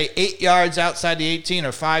 let's say, 8 yards outside the 18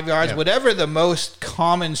 or 5 yards, whatever the most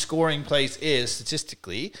common scoring place is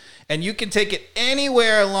statistically, and you can take it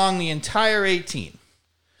anywhere along the entire 18.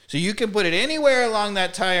 So you can put it anywhere along that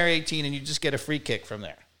entire 18, and you just get a free kick from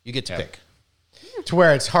there. You get to pick. To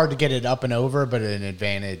where it's hard to get it up and over, but an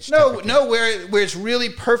advantage. No, where it's really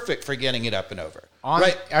perfect for getting it up and over.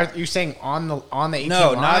 Right? Are you saying on the 18?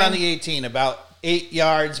 No, line? not on the 18. About 8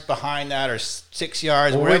 yards behind that, or 6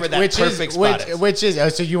 yards, wherever that perfect spot is. Which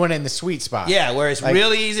is so you want it in the sweet spot. Yeah, where it's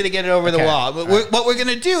really easy to get it over the wall. But what we're going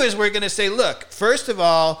to do is we're going to say, look, first of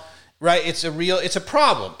all, right, it's a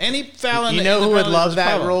problem. Any foul in the who would love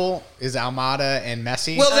that rule is Almada and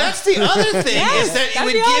Messi. Well, that's the other thing is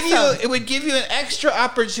that it would give you an extra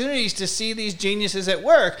opportunities to see these geniuses at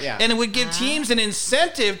work, and it would give teams an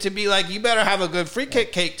incentive to be like, you better have a good free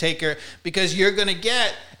kick taker because you're going to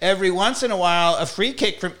get every once in a while a free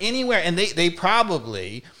kick from anywhere, and they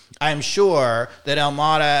probably. I'm sure that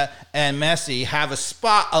Almada and Messi have a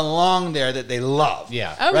spot along there that they love.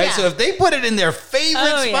 Yeah. Oh, right? Yeah. So if they put it in their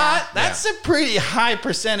favorite spot, that's a pretty high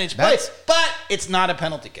percentage play. But it's not a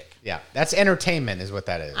penalty kick. Yeah. That's entertainment is what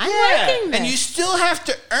that is. I'm liking this. And you still have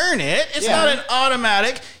to earn it. It's not an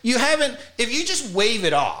automatic. You haven't, if you just wave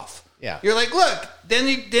it off, Yeah. You're like, look,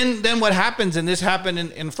 then what happens, and this happened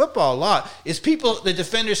in football a lot, is the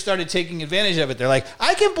defenders started taking advantage of it. They're like,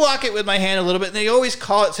 I can block it with my hand a little bit. And they always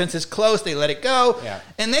call it, since it's close, they let it go. Yeah.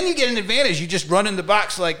 And then you get an advantage. You just run in the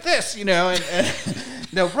box like this, and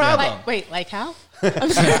no problem. Like how? No. Oh,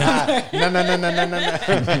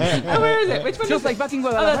 where is it? Which one is it? That's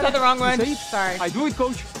not the wrong one. Sorry. I do it,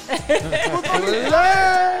 coach.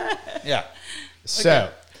 Yeah. So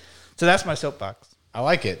that's my soapbox. I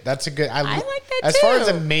like it. That's a good. I like that as too. far as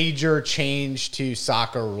a major change to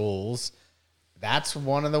soccer rules, that's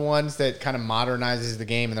one of the ones that kind of modernizes the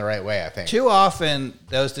game in the right way, I think. Too often,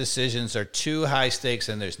 those decisions are too high stakes,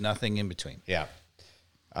 and there's nothing in between. Yeah.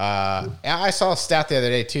 I saw a stat the other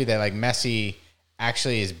day too that like Messi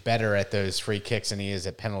actually is better at those free kicks than he is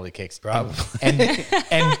at penalty kicks. Probably.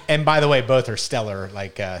 And by the way, both are stellar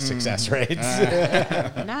success rates.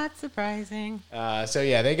 Not surprising. So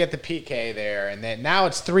yeah, they get the PK there, and then now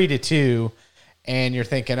it's 3-2, and you're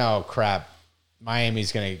thinking, oh crap,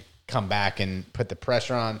 Miami's going to come back and put the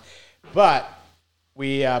pressure on, but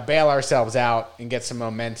we bail ourselves out and get some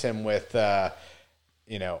momentum with, I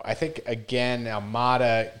think again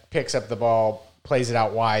Almada picks up the ball, plays it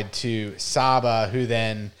out wide to Saba, who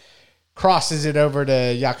then crosses it over to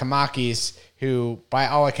Giacomakis, who by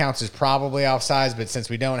all accounts is probably offsides, but since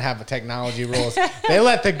we don't have the technology rules, they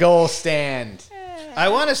let the goal stand. I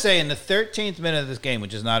want to say in the 13th minute of this game,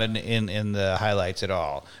 which is not in the highlights at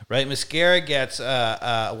all, right? Mosquera gets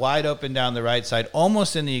wide open down the right side,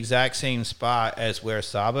 almost in the exact same spot as where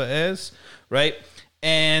Saba is, right?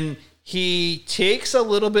 And he takes a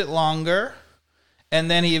little bit longer, and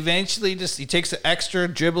then he eventually he takes an extra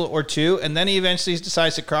dribble or two, and then he eventually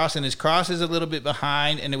decides to cross, and his cross is a little bit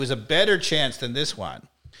behind, and it was a better chance than this one.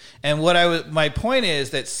 And my point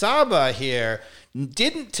is that Saba here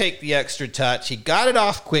didn't take the extra touch. He got it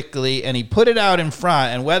off quickly, and he put it out in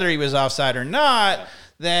front, and whether he was offside or not,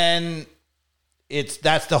 then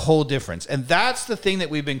that's the whole difference. And that's the thing that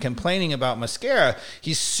we've been complaining about Mosquera.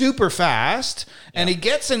 He's super fast, and he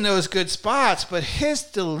gets in those good spots, but his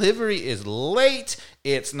delivery is late.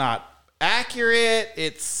 It's not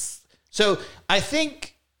accurate. So I think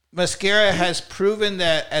Mosquera has proven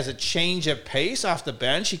that as a change of pace off the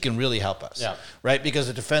bench, he can really help us, right? Because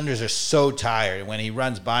the defenders are so tired, and when he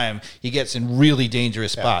runs by him, he gets in really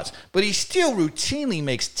dangerous spots. But he still routinely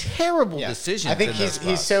makes terrible decisions. I think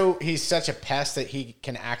he's such a pest that he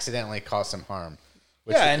can accidentally cause some harm.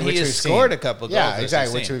 He has scored a couple goals. Yeah,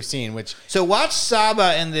 exactly, which we've seen. So watch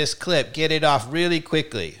Saba in this clip get it off really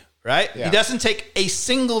quickly, right? Yeah. He doesn't take a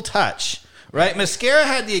single touch. Right, Mosquera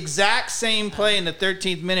had the exact same play in the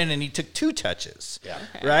 13th minute, and he took 2 touches. Yeah.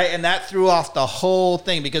 Okay. Right, and that threw off the whole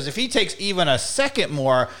thing, because if he takes even a second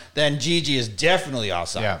more, then Gigi is definitely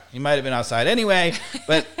offside. Yeah. He might have been offside anyway,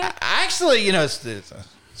 but actually, so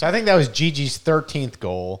I think that was Gigi's 13th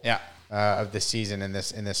goal. Of the season in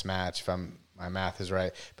this match, if my math is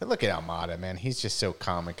right. But look at Almada, man, he's just so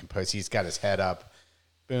calm and composed. He's got his head up,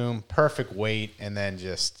 boom, perfect weight, and then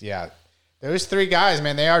just Those 3 guys,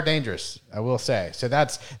 man, they are dangerous, I will say. So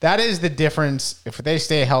that is the difference. If they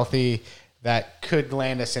stay healthy, that could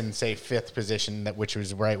land us in, say, 5th position, which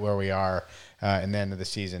was right where we are in the end of the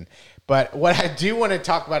season. But what I do want to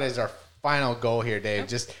talk about is our final goal here, Dave,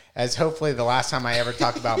 just as hopefully the last time I ever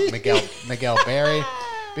talked about Miguel Berry.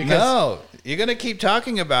 No, you're going to keep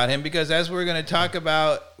talking about him, because as we're going to talk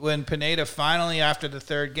about when Pineda finally, after the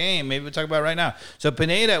 3rd game, maybe we'll talk about it right now. So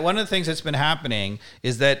Pineda, one of the things that's been happening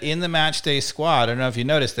is that in the match day squad, I don't know if you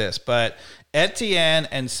noticed this, but Etienne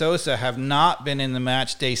and Sosa have not been in the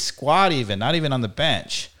match day squad not even on the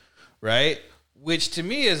bench, right? Which to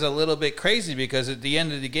me is a little bit crazy, because at the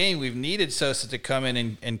end of the game, we've needed Sosa to come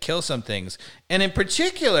in and kill some things. And in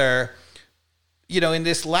particular, in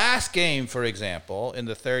this last game, for example, in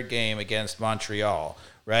the 3rd game against Montreal,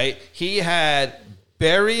 right? He had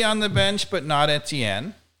Berry on the bench, but not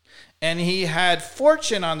Etienne. And he had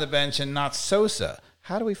Fortune on the bench and not Sosa.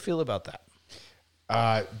 How do we feel about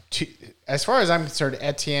that? As far as I'm concerned,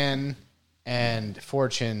 Etienne and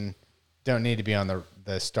Fortune don't need to be on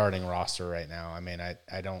the starting roster right now. I mean, I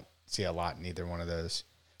don't see a lot in either one of those.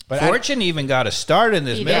 But Fortune even got a start in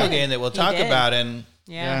this middle game that we'll talk about. And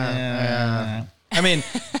I mean,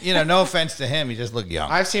 no offense to him, he just looked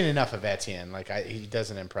young. I've seen enough of Etienne. He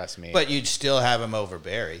doesn't impress me. But you'd still have him over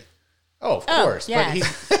Berry. Oh, of course.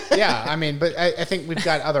 Yes. But but I think we've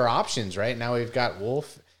got other options, right? Now we've got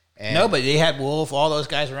Wolf. No, but they had Wolf. All those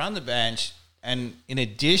guys were on the bench. And in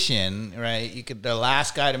addition, right, the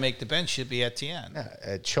last guy to make the bench should be Etienne.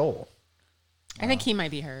 Chol. I think he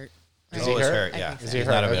might be hurt. Is he hurt? Yeah. Is he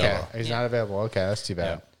hurt? Not available. Okay. He's not available. Okay, that's too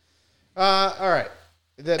bad. Yeah. All right.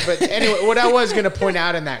 But anyway, what I was going to point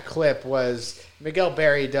out in that clip was Miguel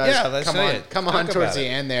Berry does come on towards the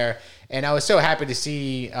end there. And I was so happy to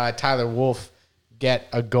see Tyler Wolff get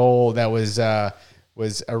a goal that was a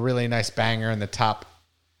really nice banger in the top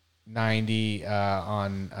 90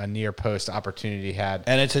 on a near post opportunity he had.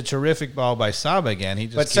 And it's a terrific ball by Saba again. He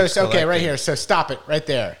just okay, right here. So stop it right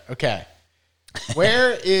there. Okay.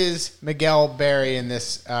 Where is Miguel Berry in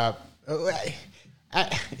this?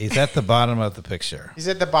 He's at the bottom of the picture. He's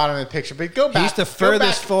at the bottom of the picture. But go back. He's the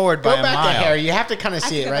furthest forward by a mile. Go back to Harry. You have to kind of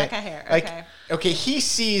see it, right? Back a hair. Okay, he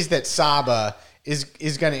sees that Saba is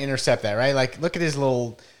going to intercept that, right? Like, look at his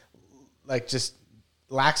little, like, just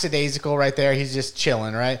lackadaisical right there. He's just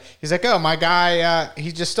chilling, right? He's like, oh, my guy,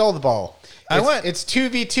 he just stole the ball. It's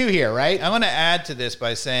 2v2 here, right? I want to add to this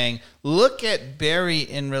by saying, look at Berry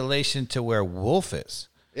in relation to where Wolff is.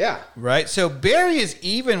 Yeah. Right? So Berry is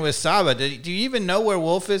even with Saba. Do you even know where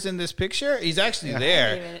Wolff is in this picture? He's actually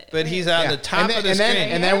there, but he's on the top of the screen.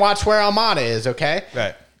 And then watch where Almada is, okay?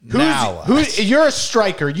 Right. You're a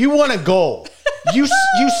striker. You want a goal. You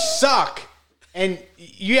suck. And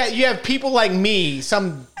you have people like me,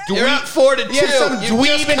 some dweeb. You're up 4-2. You have some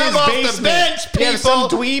dweeb in his basement. The bench, you have some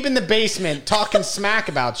dweeb in the basement talking smack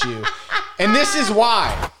about you. And this is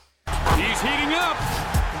why. He's heating up.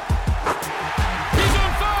 He's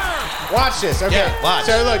on fire. Watch this. Okay. Yeah, watch.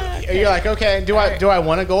 So look, you're like, okay, do I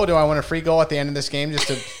want a goal? Do I want a free goal at the end of this game?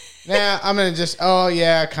 I'm going to just,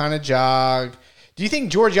 kind of jog. Do you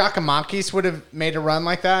think George Giacomakis would have made a run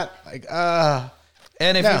like that?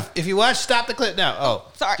 And if you watch, stop the clip now.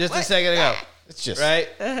 Oh, sorry, just a second ago. It's just right.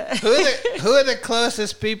 Who are the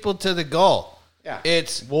closest people to the goal? Yeah,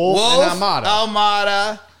 it's Wolff and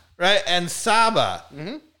Almada, right, and Saba.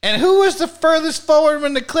 Mm-hmm. And who was the furthest forward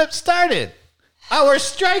when the clip started? Our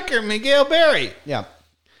striker, Miguel Berry. Yeah.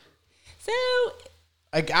 So,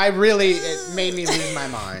 it made me lose my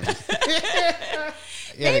mind.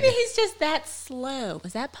 Maybe he's just that slow.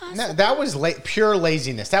 Was that possible? No, that was pure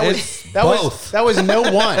laziness. That was no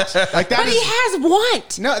want. Like that. But he has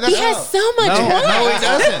want. No, he has so much want. No, he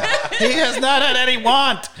doesn't. He has not had any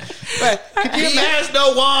want. But he has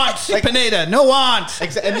no want. Pineda, no want.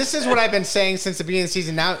 And this is what I've been saying since the beginning of the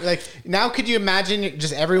season. Now, could you imagine?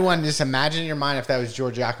 Just imagine in your mind if that was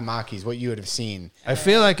George Giacomakis, what you would have seen. I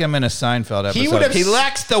feel like I'm in a Seinfeld episode. He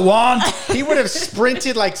lacks the want. He would have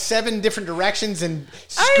sprinted like 7 different directions and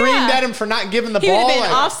screamed at him for not giving the ball. He would have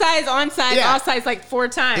been offsides, onside, offsides like 4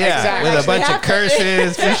 times. Yeah, exactly. With a bunch of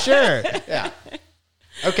curses for sure. Yeah.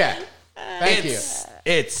 Okay. Thank you.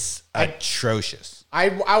 It's atrocious.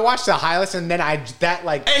 I watched the highlights and then and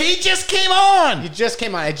he just came on. He just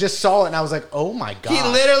came on. I just saw it and I was like, oh my God. He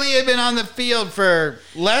literally had been on the field for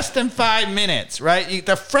less than 5 minutes, right?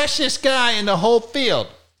 The freshest guy in the whole field.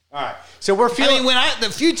 All right. So we're feeling. The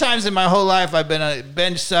few times in my whole life I've been a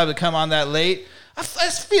bench sub to come on that late, I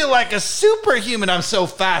just feel like a superhuman. I'm so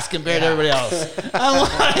fast compared to everybody else. I'm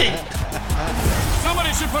like,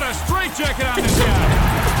 somebody should put a straitjacket on this guy.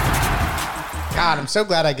 God, I'm so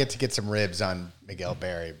glad I get to get some ribs on Miguel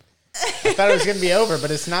Berry. I thought it was going to be over,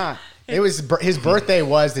 but it's not. It was his birthday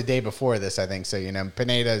was the day before this, I think. So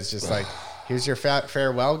Pineda is just like, here's your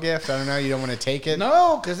farewell gift. I don't know, you don't want to take it.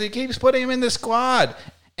 No, because he keeps putting him in the squad.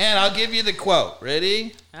 And I'll give you the quote.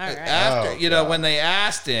 Ready? All right. After when they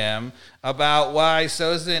asked him about why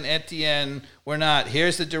Sosa and Etienne were not,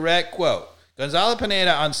 here's the direct quote. Gonzalo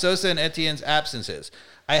Pineda on Sosa and Etienne's absences.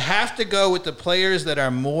 I have to go with the players that are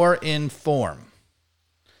more in form.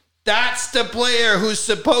 That's the player who's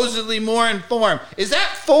supposedly more in form. Is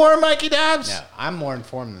that form, Mikey Dobbs? No, I'm more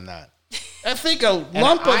informed than that. I think a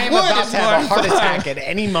lump of wood is more about to have a heart attack at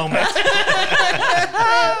any moment.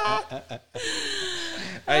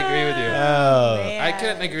 I agree with you. Oh, I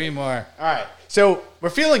couldn't agree more. All right. So we're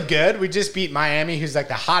feeling good. We just beat Miami, who's like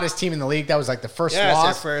the hottest team in the league. That was like the first loss.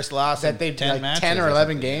 Their first loss that they've 10 or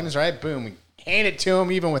 11 games, right? Boom. We hand it to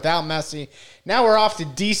them even without Messi. Now we're off to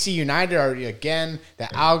DC United. Again,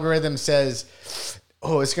 the algorithm says,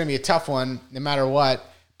 it's going to be a tough one no matter what.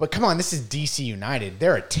 But come on, this is DC United.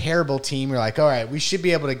 They're a terrible team. You're like, all right, we should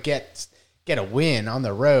be able to get a win on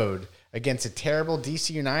the road against a terrible DC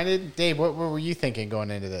United. Dave, what were you thinking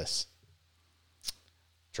going into this?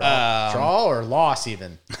 Draw or loss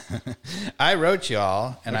even? I wrote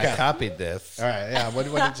y'all, and I copied this. All right, yeah. What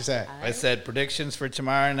did you say? I said, predictions for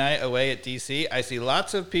tomorrow night away at DC. I see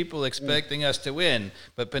lots of people expecting us to win,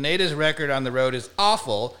 but Pineda's record on the road is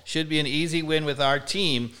awful. Should be an easy win with our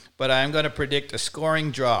team, but I'm going to predict a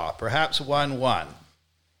scoring draw, perhaps 1-1.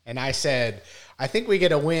 And I said, I think we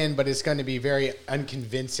get a win, but it's going to be very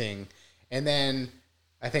unconvincing. And then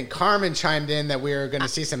I think Carmen chimed in that we were going to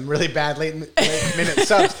see some really bad late minute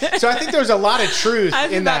subs. So I think there's a lot of truth in that. I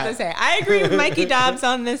was about to say, I agree with Mikey Dobbs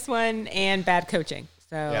on this one and bad coaching.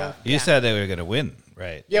 So You said they were going to win,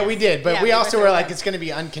 right? Yeah, we did. But we also were like, it's going to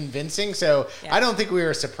be unconvincing. So I don't think we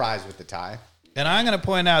were surprised with the tie. And I'm going to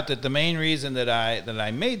point out that the main reason that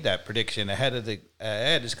I made that prediction ahead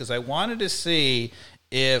is because I wanted to see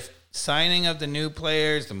if signing of the new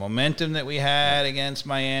players, the momentum that we had against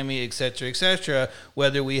Miami, et cetera,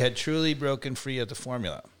 whether we had truly broken free of the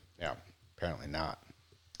formula. Yeah, apparently not.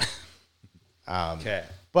 Okay.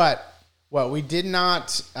 But we did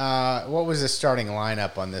not. What was the starting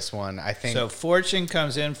lineup on this one? I think so. Fortune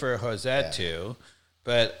comes in for Josetu,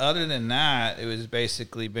 but other than that, it was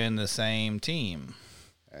basically been the same team.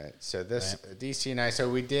 All right, so this DC and I. So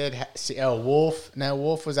we did see Wolf. Now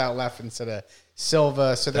Wolf was out left instead of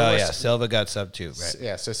Silva. So Silva got sub too. Right.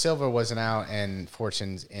 Yeah, so Silva wasn't out and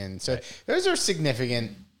Fortune's in. So those are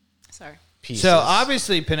significant. Pieces. So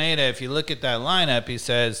obviously Pineda, if you look at that lineup, he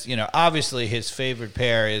says, obviously his favorite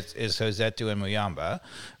pair is Josetu and Muyamba,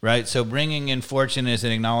 right? So bringing in Fortune is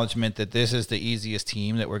an acknowledgement that this is the easiest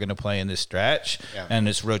team that we're going to play in this stretch, and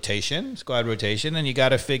it's squad rotation, and you got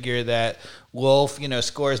to figure that Wolf,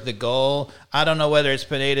 scores the goal. I don't know whether it's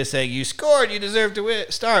Pineda saying you scored, you deserve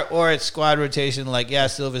to start, or it's squad rotation like,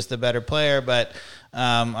 Silva's the better player, but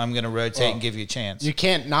I'm going to rotate and give you a chance. You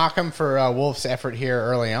can't knock him for Wolf's effort here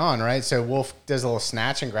early on, right? So Wolf does a little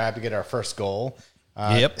snatch and grab to get our first goal.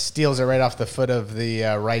 Steals it right off the foot of the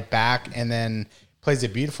right back, and then plays a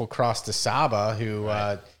beautiful cross to Saba, who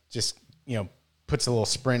just puts a little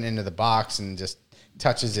sprint into the box and just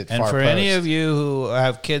touches it. And for any of you who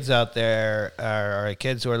have kids out there or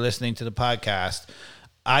kids who are listening to the podcast,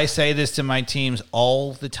 I say this to my teams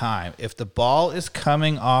all the time: if the ball is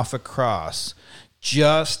coming off a cross,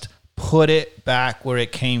 just put it back where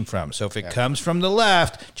it came from. So if it comes from the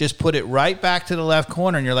left, just put it right back to the left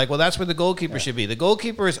corner. And you're like, well, that's where the goalkeeper should be. The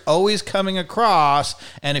goalkeeper is always coming across,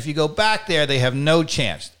 and if you go back there, they have no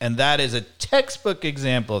chance. And that is a textbook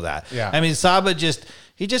example of that. Yeah. I mean, Saba just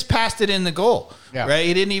passed it in the goal, right?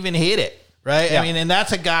 He didn't even hit it, right? Yeah. I mean, and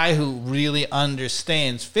that's a guy who really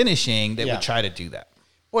understands finishing that would try to do that.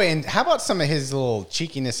 Boy, and how about some of his little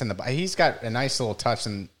cheekiness in the? He's got a nice little touch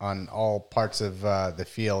on all parts of the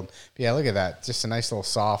field. But yeah, look at that, just a nice little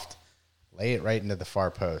soft, lay it right into the far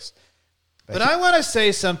post. But I want to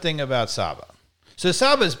say something about Saba. So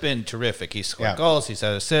Saba's been terrific. He's scored goals, he's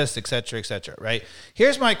had assists, et cetera, right?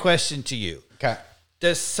 Here's my question to you. Okay.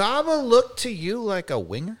 Does Saba look to you like a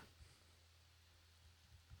winger?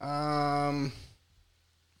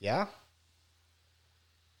 Yeah,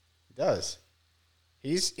 he does.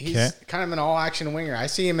 He's kind of an all-action winger. I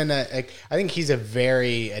see him I think he's a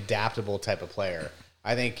very adaptable type of player.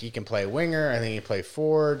 I think he can play winger. I think he can play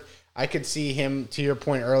forward. I could see him, to your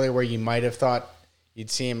point earlier, where you might have thought you'd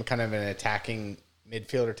see him kind of an attacking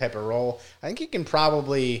midfielder type of role. I think he can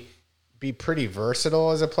probably be pretty versatile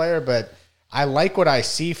as a player, but I like what I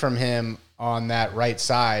see from him on that right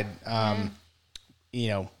side. I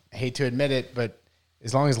hate to admit it, but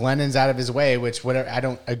as long as Lennon's out of his way, I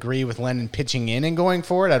don't agree with Lennon pitching in and going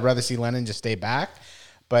forward. I'd rather see Lennon just stay back,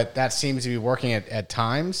 but that seems to be working at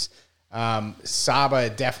times. Saba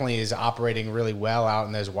definitely is operating really well out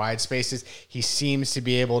in those wide spaces. He seems to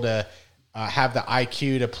be able to have the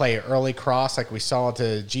IQ to play early cross like we saw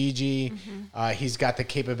to Gigi. Mm-hmm. He's got the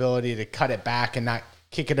capability to cut it back and not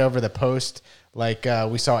kick it over the post like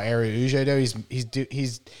we saw Araujo do.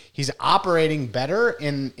 He's operating better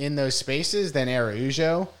in those spaces than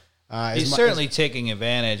Araujo. He's certainly taking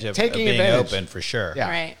advantage of being open for sure. Yeah.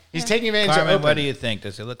 Right. He's taking advantage Carmen, of open. what do you think?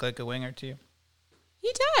 Does it look like a winger to you?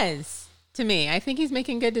 He does to me. I think he's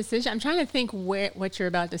making good decisions. I'm trying to think what you're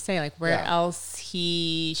about to say, like where else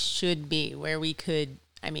he should be, where we could.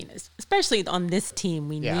 I mean, especially on this team,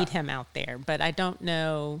 we need him out there. But I don't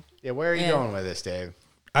know. Yeah, where are you going with this, Dave?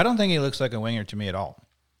 I don't think he looks like a winger to me at all,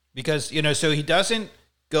 because so he doesn't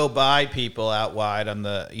go by people out wide on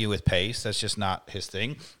with pace. That's just not his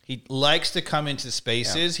thing. He likes to come into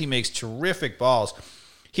spaces. Yeah. He makes terrific balls.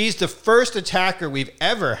 He's the first attacker we've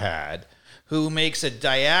ever had who makes a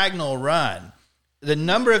diagonal run. The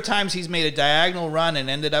number of times he's made a diagonal run and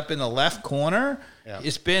ended up in the left corner,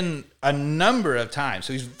 it's been a number of times.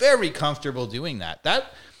 So he's very comfortable doing that.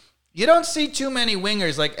 You don't see too many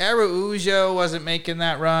wingers. Like Araujo wasn't making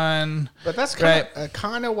that run. But that's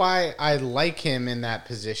kind of why I like him in that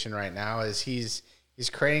position right now, is he's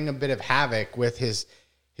creating a bit of havoc with his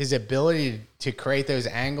ability to create those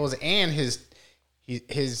angles, and he's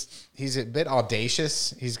a bit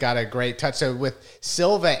audacious. He's got a great touch. So with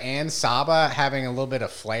Silva and Saba having a little bit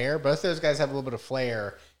of flair, both those guys have a little bit of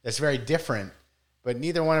flair that's very different but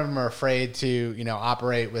neither one of them are afraid to,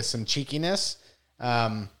 operate with some cheekiness.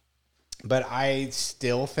 But I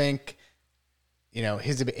still think,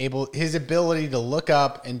 his ability to look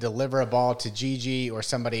up and deliver a ball to Gigi or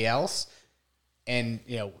somebody else, and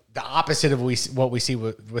the opposite of what we see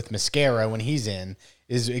with Mosquera when he's in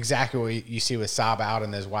is exactly what you see with Saba out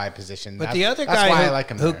in those wide positions. But the other guy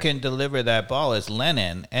who can deliver that ball is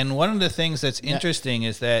Lennon. And one of the things that's interesting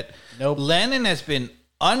is that Lennon has been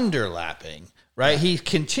underlapping. Right, he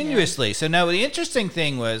continuously. Yeah. So now the interesting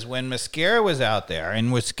thing was when Mosquera was out there, and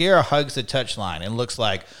Mosquera hugs the touchline and looks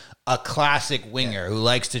like a classic winger who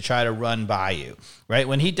likes to try to run by you. Right,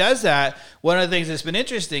 when he does that, one of the things that's been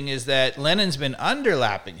interesting is that Lennon's been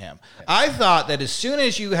underlapping him. Yeah. I thought that as soon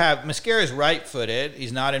as you have Mosquera's right-footed,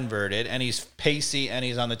 he's not inverted, and he's pacey, and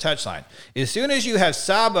he's on the touchline. As soon as you have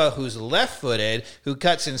Saba, who's left-footed, who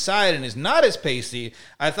cuts inside and is not as pacey,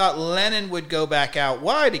 I thought Lennon would go back out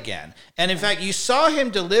wide again. And in fact, you saw him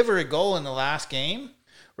deliver a goal in the last game,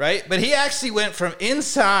 right? But he actually went from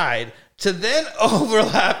inside to then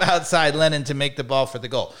overlap outside Lennon to make the ball for the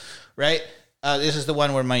goal, right? This is the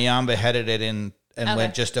one where Mayamba headed it in and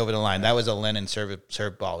went just over the line. That was a Lennon serve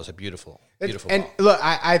ball. It was a beautiful ball. And look,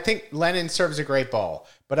 I think Lennon serves a great ball,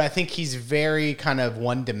 but I think he's very kind of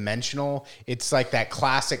one-dimensional. It's like that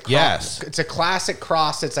classic cross. Yes. It's a classic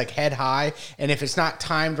cross that's like head high, and if it's not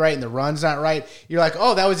timed right and the run's not right, you're like,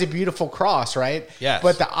 oh, that was a beautiful cross, right? Yes.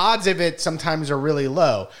 But the odds of it sometimes are really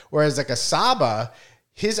low, whereas like a Saba,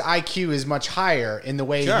 his IQ is much higher in the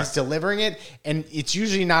way he's delivering it, and it's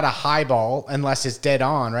usually not a high ball unless it's dead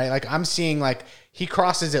on, right? Like I'm seeing like he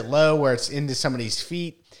crosses it low where it's into somebody's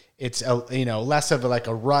feet. It's less of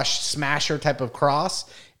a rush smasher type of cross.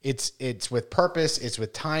 It's with purpose. It's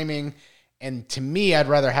with timing. And to me, I'd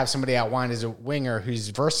rather have somebody out wide as a winger who's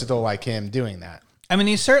versatile like him doing that. I mean,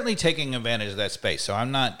 he's certainly taking advantage of that space, so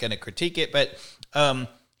I'm not going to critique it. But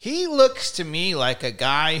he looks to me like a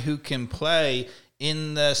guy who can play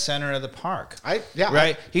in the center of the park.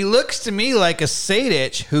 Right? He looks to me like a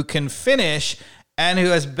Sadic who can finish and who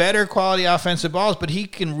has better quality offensive balls, but he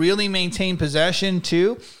can really maintain possession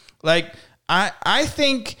too. Like I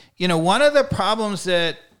think, one of the problems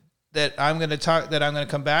that I'm going to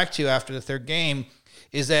come back to after the third game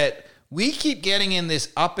is that we keep getting in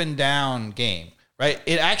this up and down game, right?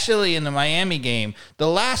 It actually, in the Miami game, the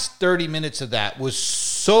last 30 minutes of that was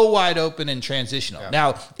so wide open and transitional. Yeah.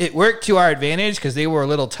 Now, it worked to our advantage because they were a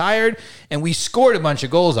little tired, and we scored a bunch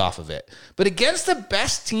of goals off of it. But against the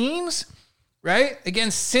best teams, right?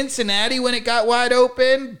 Against Cincinnati, when it got wide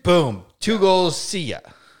open, boom, 2 goals, see ya.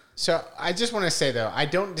 So I just want to say, though, I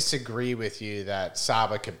don't disagree with you that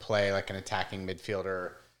Saba could play like an attacking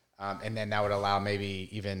midfielder, and then that would allow maybe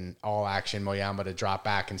even all-action Moyamba to drop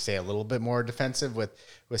back and stay a little bit more defensive with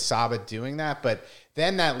Saba doing that. But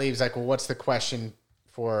then that leaves well, what's the question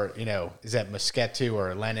for, is that Mosquera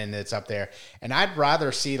or Lennon that's up there? And I'd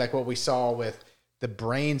rather see what we saw with the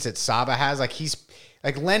brains that Saba has.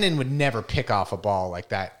 Lennon would never pick off a ball like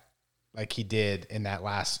that, like he did in that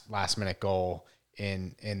last minute goal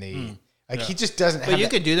in the he just doesn't. But you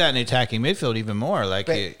could do that in attacking midfield even more.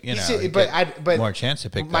 But more chance to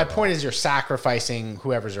pick. My point is, you're sacrificing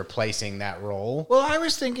whoever's replacing that role. Well, I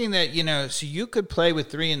was thinking that so you could play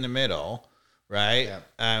with 3 in the middle, right?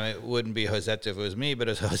 Yeah. It wouldn't be Josette if it was me, but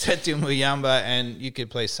it was Josette, Muyamba, and you could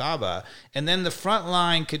play Saba, and then the front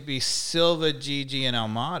line could be Silva, Gigi, and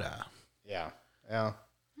Almada. Yeah.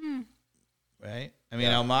 Right. I mean,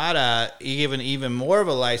 Almada, even more of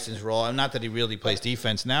a licensed role. Not that he really plays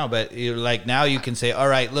defense now, but now you can say, all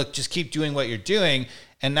right, look, just keep doing what you're doing.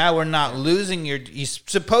 And now we're not losing he's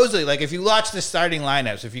supposedly, if you watch the starting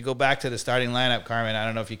lineups, if you go back to the starting lineup, Carmen, I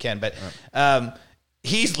don't know if you can, but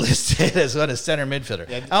he's listed as a center midfielder.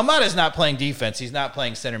 Yeah. Almada's not playing defense. He's not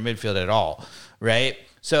playing center midfield at all. Right.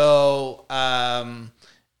 So,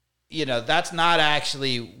 that's not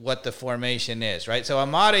actually what the formation is, right? So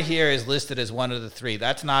Almada here is listed as one of the 3.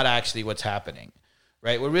 That's not actually what's happening,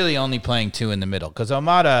 right? We're really only playing 2 in the middle because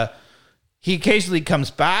Almada, he occasionally comes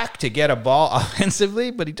back to get a ball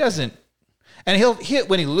offensively, but he doesn't. And he'll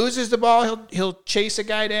when he loses the ball, he'll chase a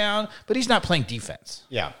guy down, but he's not playing defense.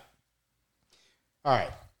 Yeah. All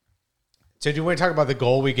right. So do you want to talk about the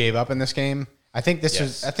goal we gave up in this game? I think this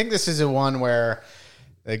is a one where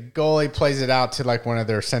the goalie plays it out to one of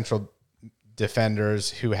their central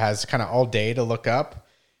defenders who has kind of all day to look up.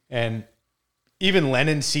 And even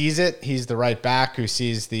Lennon sees it. He's the right back who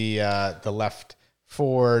sees the left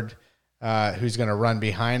forward who's going to run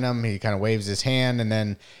behind him. He kind of waves his hand and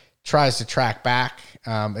then tries to track back.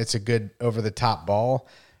 It's a good over-the-top ball.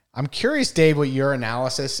 I'm curious, Dave, what your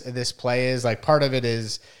analysis of this play is. Part of it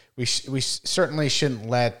is we certainly shouldn't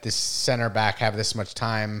let this center back have this much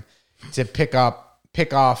time to pick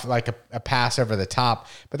off like a pass over the top.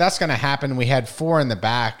 But that's going to happen. We had 4 in the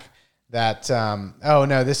back that, oh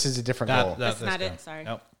no, this is a different goal. That's not it. Sorry.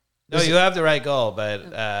 Nope. No, you have the right goal,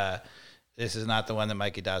 but this is not the one that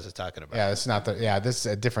Mikey Dawes is talking about. Yeah, this is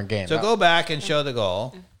a different game. So go back and show the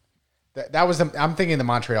goal. That was I'm thinking the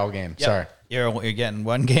Montreal game. Yep. Sorry. You're getting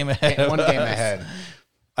one game ahead. One game ahead.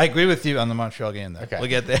 I agree with you on the Montreal game, though. Okay. We'll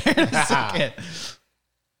get there in a second.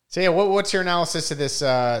 So, yeah, what's your analysis of this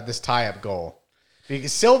tie-up goal?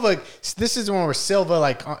 Because Silva, this is one where Silva,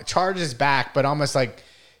 like, charges back, but almost, like,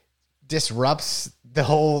 disrupts the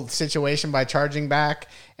whole situation by charging back,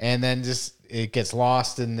 and then just it gets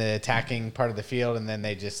lost in the attacking part of the field, and then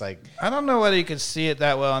they just, like... I don't know whether you could see it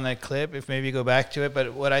that well on that clip, if maybe you go back to it,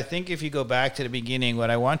 but what I think if you go back to the beginning, what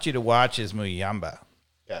I want you to watch is Muyamba.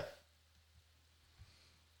 Yeah.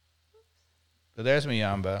 So there's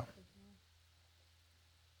Muyamba.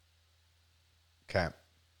 Okay.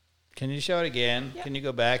 Can you show it again? Yep. Can you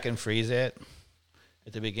go back and freeze it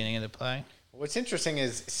at the beginning of the play? What's interesting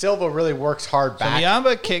is Silva really works hard back. So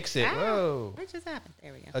Muyamba kicks it. Whoa. What just happened?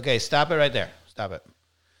 There we go. Okay, stop it right there. Stop it.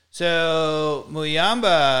 So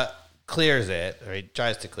Muyamba clears it, or he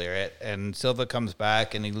tries to clear it, and Silva comes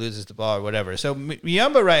back and he loses the ball or whatever. So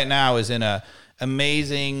Muyamba right now is in a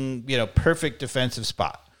amazing, perfect defensive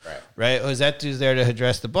spot. Right? Josetu's there to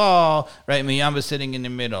address the ball. Right? Muyamba's sitting in the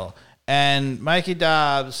middle. And Mikey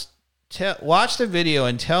Dobbs, watch the video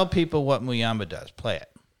and tell people what Muyamba does. Play it.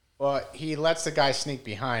 Well, he lets the guy sneak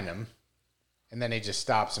behind him, and then he just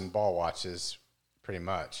stops and ball watches pretty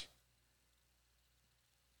much.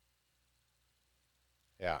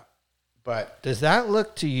 Yeah. But does that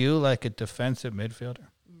look to you like a defensive midfielder?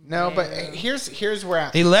 No, but here's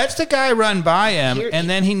where he lets the guy run by him, and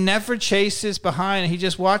then he never chases behind. He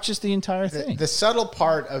just watches the entire thing. The subtle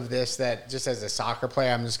part of this that just as a soccer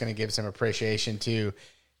player, I'm just going to give some appreciation to.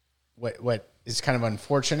 What is kind of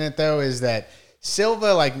unfortunate though is that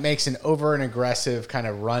Silva like makes an over and aggressive kind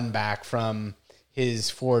of run back from his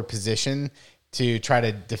forward position to try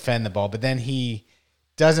to defend the ball, but then he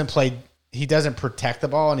doesn't protect the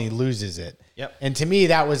ball and he loses it. Yep. And to me,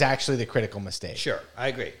 that was actually the critical mistake. Sure, I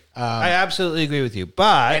agree. I absolutely agree with you.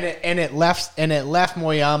 But it left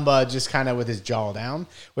Muyamba just kind of with his jaw down,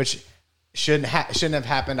 which shouldn't have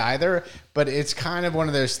happened either. But it's kind of one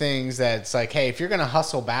of those things that's like, hey, if you're going to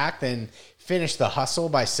hustle back, then finish the hustle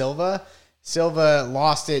by Silva. Silva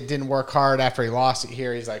lost it, didn't work hard after he lost it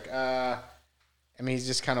here. He's like, he's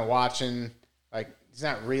just kind of watching. Like, he's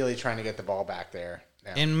not really trying to get the ball back there.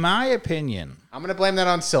 No. In my opinion, I'm going to blame that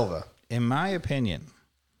on Silva. In my opinion,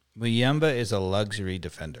 Muyamba is a luxury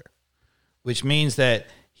defender, which means that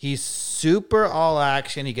he's super all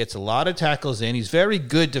action. He gets a lot of tackles in. He's very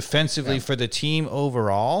good defensively for the team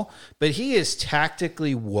overall, but he is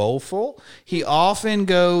tactically woeful. He often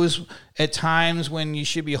goes at times when you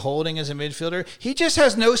should be holding as a midfielder. He just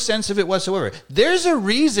has no sense of it whatsoever. There's a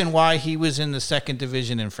reason why he was in the second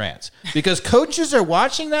division in France, because coaches are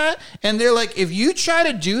watching that and they're like, if you try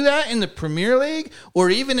to do that in the Premier League or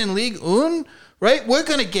even in Ligue 1, right, we're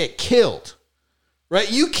going to get killed. Right?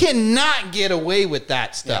 You cannot get away with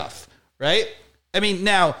that stuff, right? I mean,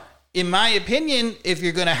 now, in my opinion, if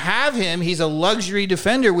you're going to have him, he's a luxury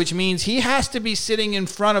defender, which means he has to be sitting in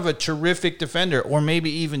front of a terrific defender, or maybe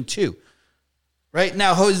even two. Right?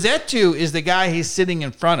 Now, Josetu is the guy he's sitting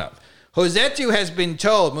in front of. Josetu has been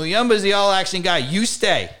told, Muyamba's the all-action guy. You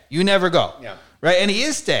stay. You never go. Yeah. Right? And he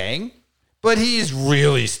is staying, but he is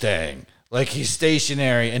really staying. Like, he's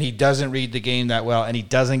stationary, and he doesn't read the game that well, and he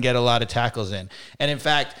doesn't get a lot of tackles in. And, in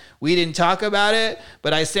fact, we didn't talk about it,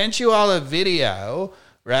 but I sent you all a video,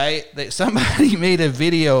 right? That somebody made a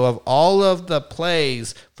video of all of the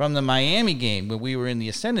plays from the Miami game when we were in the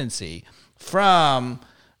ascendancy from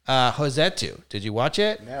Josetu. Did you watch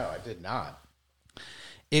it? No, I did not.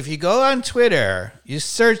 If you go on Twitter, you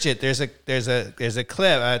search it. There's a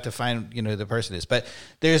clip. I have to find who the person is, but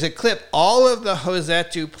there's a clip. All of the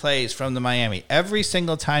Josetu plays from the Miami, every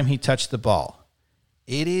single time he touched the ball,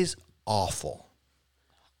 it is awful,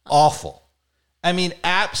 awful. I mean,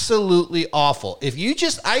 absolutely awful. If you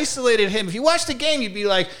just isolated him, if you watched the game, you'd be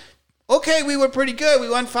like, okay, we were pretty good. We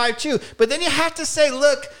won 5-2. But then you have to say,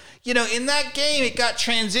 look. In that game, it got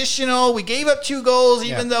transitional. We gave up 2 goals,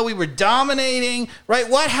 even though we were dominating, right?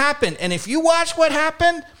 What happened? And if you watch what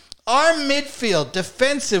happened, our midfield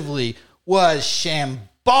defensively was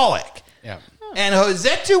shambolic. Yeah. And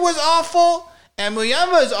Josetu was awful, and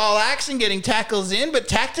Muyamba is all action, getting tackles in, but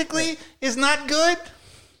tactically is not good.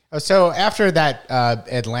 So after that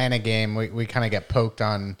Atlanta game, we kind of get poked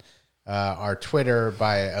on our Twitter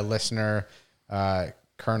by a listener,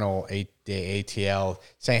 Colonel the ATL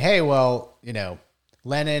saying, hey, well,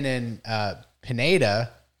 Lennon and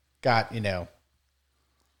Pineda got,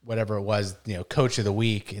 whatever it was, coach of the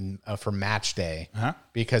week for match day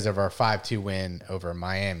because of our 5-2 win over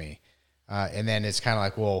Miami. And then it's kind of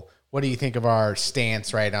like, well, what do you think of our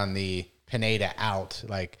stance right on the Pineda out?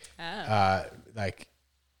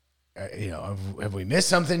 Have we missed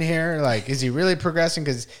something here? Like, is he really progressing?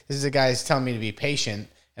 Because this is a guy who's telling me to be patient,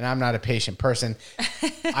 and I'm not a patient person.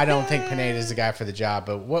 I don't think Pineda is the guy for the job.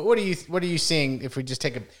 But what are you seeing? If we just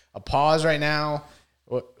take a pause right now,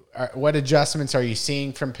 what adjustments are you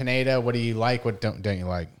seeing from Pineda? What do you like? What don't you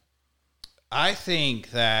like? I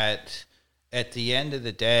think that at the end of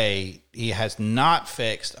the day, he has not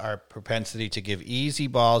fixed our propensity to give easy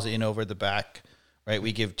balls in over the back. Right,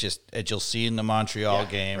 we give just, as you'll see in the Montreal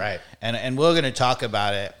game, right, and we're going to talk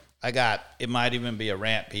about it. It might even be a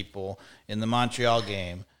rant, people, in the Montreal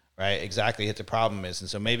game, right? Exactly what the problem is, and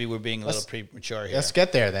so maybe we're being a little premature here. Let's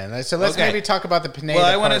get there then. So let's maybe talk about the Pineda. Well,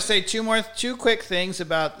 I want to say two quick things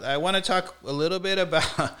about. I want to talk a little bit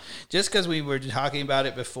about just because we were talking about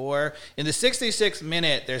it before. In the 66th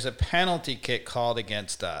minute, there's a penalty kick called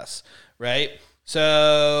against us, right?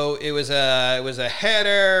 So it was a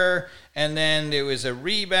header, and then there was a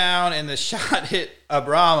rebound, and the shot hit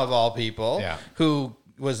Abram of all people, who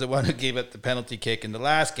was the one who gave up the penalty kick in the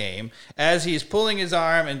last game. As he's pulling his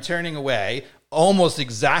arm and turning away, almost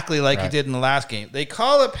exactly like he did in the last game, they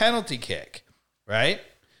call a penalty kick, right?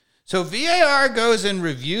 So VAR goes and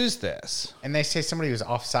reviews this, and they say somebody was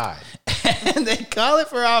offside, and they call it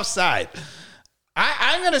for offside.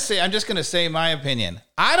 I'm just going to say my opinion.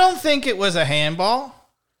 I don't think it was a handball.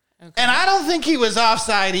 Okay. And I don't think he was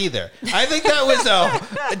offside either. I think that was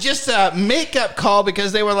just a makeup call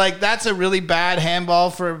because they were like, that's a really bad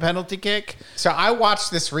handball for a penalty kick. So I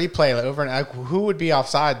watched this replay over and who would be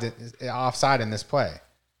offside in this play?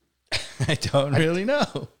 I don't really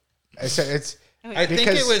know. I think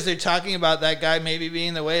it was they're talking about that guy maybe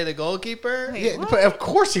being the way of the goalkeeper. Wait, but of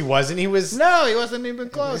course he wasn't. He wasn't even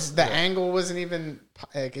close. The angle wasn't even.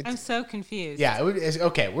 I'm so confused. Yeah.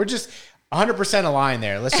 Okay. We're just 100% aligned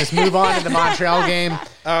there. Let's just move on to the Montreal game. All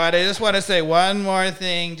right. I just want to say one more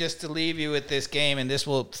thing just to leave you with this game, and this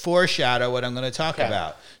will foreshadow what I'm going to talk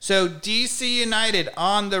about. So DC United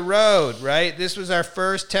on the road, right? This was our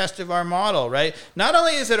first test of our model, right? Not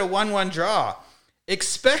only is it a 1-1 draw.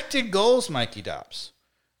 Expected goals, Mikey Dobbs,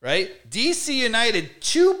 right? DC United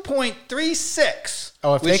 2.36.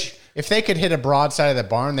 Oh, if they could hit a broadside of the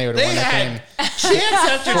barn, they would have won the game. Chance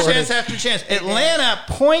after chance after chance. Atlanta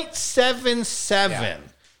 0.77. Yeah.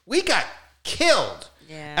 We got killed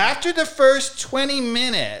after the first 20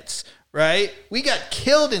 minutes. Right, we got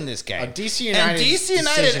killed in this game. DC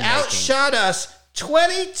United outshot us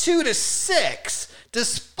 22-6.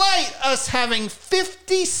 Despite us having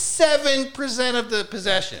 57% of the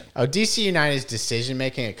possession. DC United's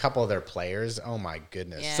decision-making, a couple of their players, oh my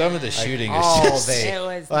goodness. Yeah. Some of the shooting is just...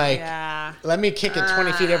 let me kick it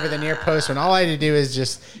 20 feet over the near post when all I had to do is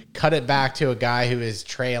just cut it back to a guy who is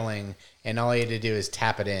trailing, and all he had to do is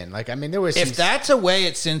tap it in. There was if that's away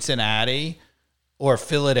at Cincinnati or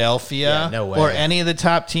Philadelphia or any of the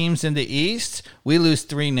top teams in the East, we lose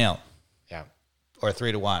 3-0. Yeah. Or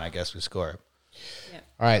 3-1, I guess we score.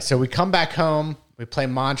 All right, so we come back home. We play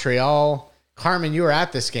Montreal. Carmen, you were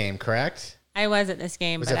at this game, correct? I was at this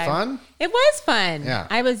game. Was it fun? It was fun. Yeah.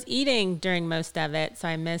 I was eating during most of it, so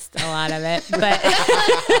I missed a lot of it.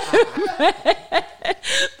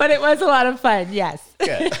 But it was a lot of fun, yes.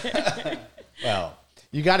 Good. Well,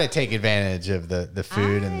 you got to take advantage of the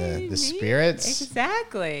food and the spirits.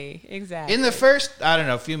 Exactly. In the first,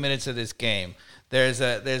 few minutes of this game, there's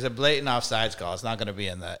a blatant offsides call. It's not going to be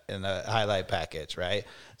in the highlight package, right?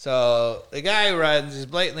 So the guy runs is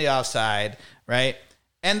blatantly offside, right?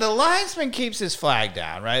 And the linesman keeps his flag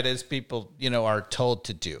down, right? As people, are told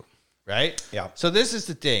to do, right? Yeah. So this is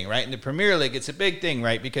the thing, right? In the Premier League, it's a big thing,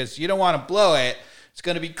 right? Because you don't want to blow it. It's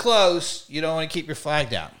going to be close. You don't want to keep your flag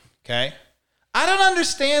down, okay? I don't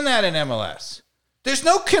understand that in MLS. There's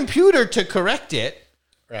no computer to correct it.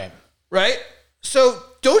 Right. Right? So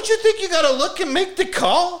don't you think you got to look and make the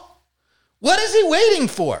call? What is he waiting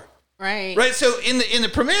for? Right. Right. So in the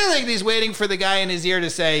Premier League, he's waiting for the guy in his ear to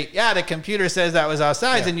say, yeah, the computer says that was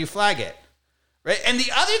offsides, and you flag it. Right. And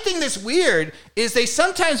the other thing that's weird is they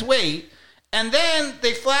sometimes wait and then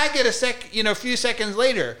they flag it a few seconds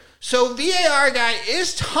later. So VAR guy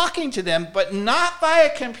is talking to them, but not via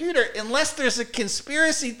computer unless there's a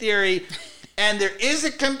conspiracy theory and there is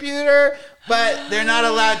a computer, but they're not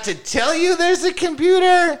allowed to tell you there's a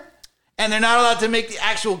computer, and they're not allowed to make the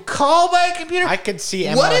actual call by a computer. I could see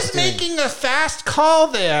MLS what is making a fast call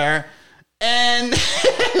there And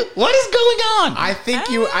what is going on? I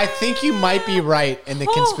think you might be right in the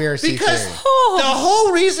conspiracy because theory. The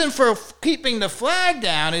whole reason for keeping the flag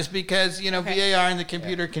down is because VAR and the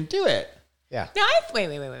computer can do it. Yeah. No,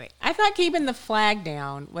 wait. I thought keeping the flag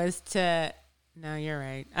down was to. No, you're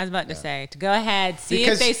right. I was about to say to go ahead, see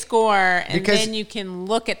if they score, and then you can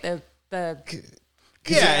look at the.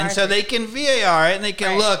 Yeah, and so they can VAR it, and they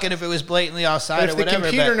can look, and if it was blatantly offside or whatever. If the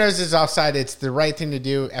computer knows it's offside, it's the right thing to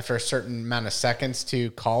do after a certain amount of seconds to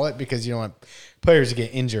call it because you don't want players to get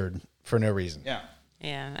injured for no reason.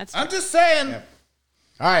 Yeah, that's. I'm just saying. Yep.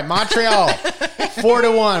 All right, Montreal,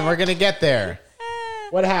 4-1. We're gonna get there.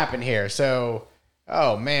 What happened here? So,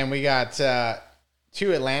 oh man, we got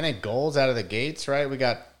 2 Atlantic goals out of the gates, right? We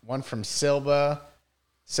got one from Silva.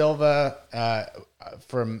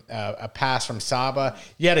 From a pass from Saba.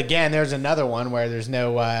 Yet again, there's another one where there's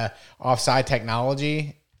no offside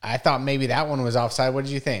technology. I thought maybe that one was offside. What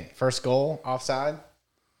did you think? First goal offside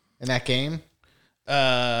in that game?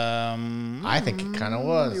 I think it kind of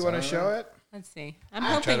was. You want to show it? Let's see. I'm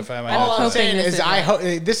hoping. Try to find my all I'm saying is I hope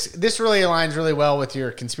this really aligns really well with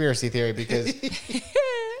your conspiracy theory because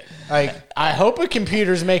I hope a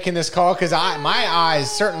computer's making this call because my eyes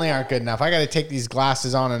certainly aren't good enough. I got to take these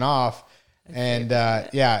glasses on and off. And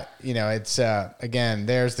it's again,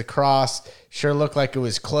 there's the cross. Sure looked like it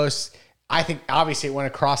was close. I think obviously it went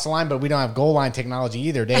across the line, but we don't have goal line technology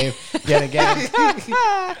either, Dave. Yet again.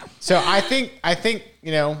 So I think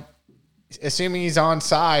assuming he's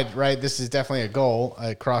onside, right? This is definitely a goal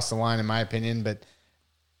across the line, in my opinion. But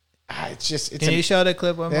it's just Can you show the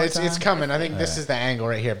clip one more time? It's coming. I think this is the angle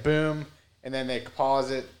right here. Boom, and then they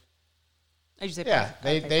pause it. They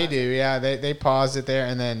do. Yeah, they pause it there,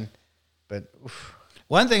 and then. But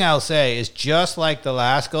one thing I'll say is just like the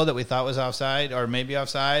last goal that we thought was offside or maybe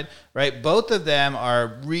offside, right? Both of them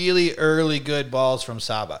are really early good balls from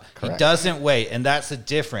Saba. Correct. He doesn't wait, and that's the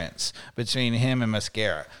difference between him and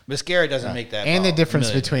Mascara. Mascara doesn't make that and ball the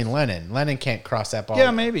difference between Lennon. Lennon can't cross that ball.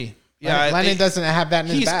 Yeah, maybe. Yeah, Lennon doesn't have that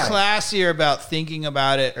in his bag. He's classier about thinking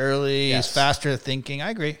about it early. Yes. He's faster thinking.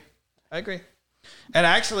 I agree. And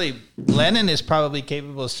actually, Lennon is probably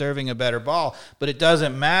capable of serving a better ball, but it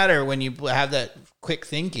doesn't matter when you have that quick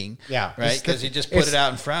thinking, right? Because you just put it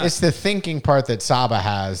out in front. It's the thinking part that Saba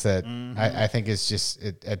has that I think is just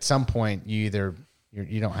at some point you either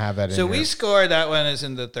you don't have that. So we scored that one is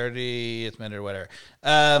in the 30th minute or whatever.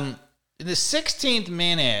 In the 16th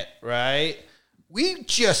minute, right? We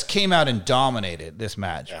just came out and dominated this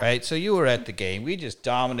match, right? So you were at the game. We just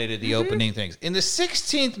dominated the opening things. In the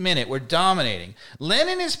 16th minute, we're dominating.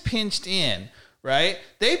 Lennon is pinched in, right?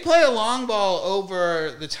 They play a long ball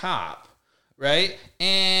over the top, right?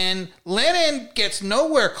 And Lennon gets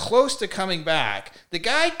nowhere close to coming back. The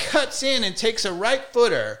guy cuts in and takes a right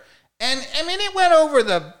footer. And, I mean, it went over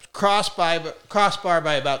the crossbar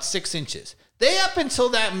by about 6 inches. They, up until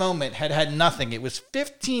that moment, had nothing. It was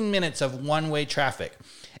 15 minutes of one-way traffic.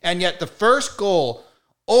 And yet the first goal,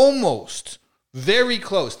 almost very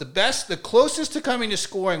close. The closest to coming to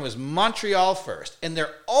scoring was Montreal first, and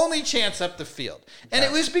their only chance up the field. And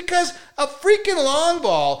it was because a freaking long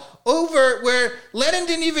ball over where Lennon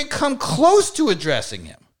didn't even come close to addressing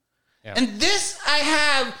him. Yeah. And this,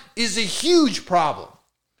 is a huge problem.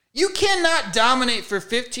 You cannot dominate for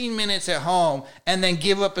 15 minutes at home and then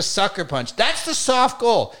give up a sucker punch. That's the soft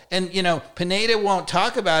goal. And, Pineda won't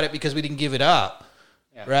talk about it because we didn't give it up,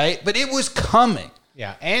 right? But it was coming.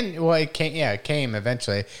 Yeah, and it came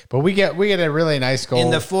eventually. But we get a really nice goal. In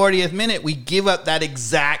the 40th minute, we give up that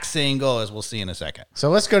exact same goal, as we'll see in a second. So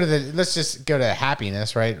let's just go to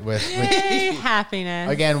happiness, right? With happiness.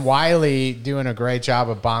 Again, Wiley doing a great job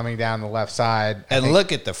of bombing down the left side. And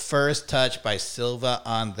look at the first touch by Silva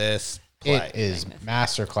on this play. It is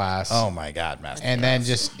masterclass. Oh my God, masterclass. And then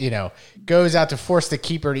just, goes out to force the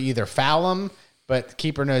keeper to either foul him, but the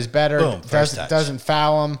keeper knows better. Boom, doesn't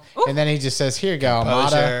foul him. Ooh. And then he just says, here you go,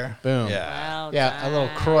 Almada. Boom. Yeah, a little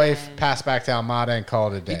Cruyff pass back to Almada and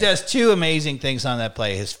call it a day. He does two amazing things on that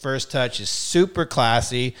play. His first touch is super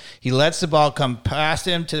classy. He lets the ball come past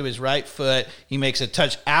him to his right foot. He makes a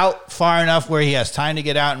touch out far enough where he has time to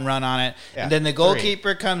get out and run on it. Yeah. And then the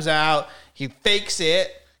goalkeeper comes out. He fakes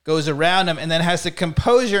it, goes around him, and then has the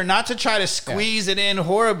composure not to try to squeeze it in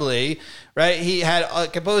horribly, right? He had a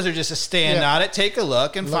composure just to stand on it, take a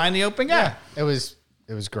look, and find the open guy. Yeah. It was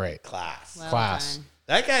great. Class. Well Class. done.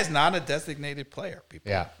 That guy's not a designated player,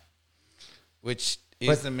 people. Yeah. Which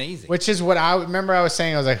is amazing. Which is what I remember I was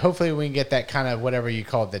saying. I was like, hopefully we can get that kind of whatever you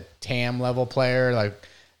call it, the TAM level player, like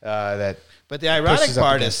that. But the ironic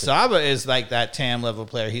part is Saba is like that TAM level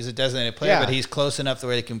player. He's a designated player, but he's close enough to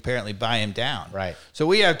where they can apparently buy him down. Right. So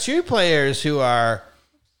we have two players who are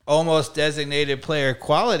almost designated player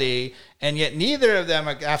quality, and yet neither of them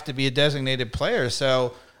have to be a designated player.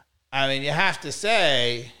 So, I mean, you have to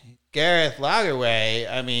say, Gareth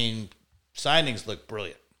Lagerwey, I mean, signings look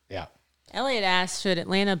brilliant. Yeah. Elliot asked, should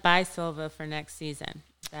Atlanta buy Silva for next season?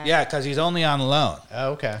 Yeah, because he's only on loan.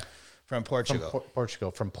 Oh, okay. From Portugal.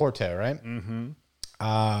 From Porto, right? Mm-hmm.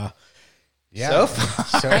 Yeah. So far,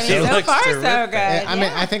 so far, so good. I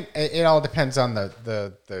mean, I think it all depends on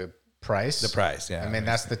the price. The price, yeah. I mean,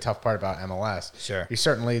 that's the tough part about MLS. Sure. You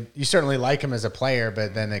certainly like him as a player,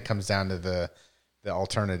 but then it comes down to the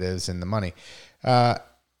alternatives and the money.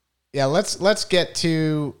 Yeah, let's get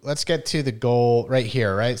to the goal right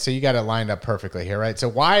here, right? So you got it lined up perfectly here, right? So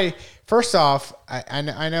why? First off, I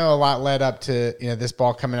know a lot led up to this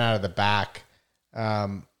ball coming out of the back.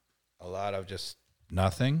 A lot of just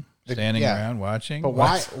nothing, standing around watching. But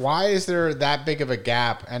why is there that big of a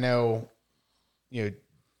gap? I know,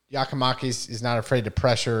 Giacomakis is not afraid to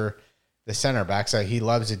pressure the center back, so he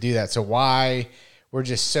loves to do that. So why we're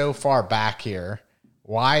just so far back here?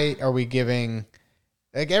 Why are we giving?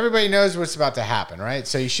 Like, everybody knows what's about to happen, right?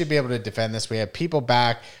 So you should be able to defend this. We have people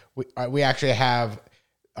back. We actually have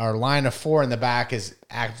our line of 4 in the back is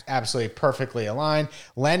absolutely perfectly aligned.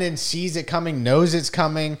 Lennon sees it coming, knows it's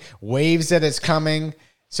coming, waves that it's coming.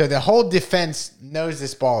 So the whole defense knows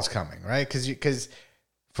this ball is coming, right? Because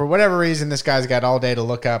for whatever reason, this guy's got all day to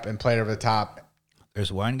look up and play it over the top.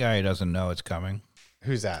 There's one guy who doesn't know it's coming.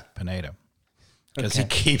 Who's that? Pineda. Because he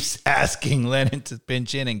keeps asking Lennon to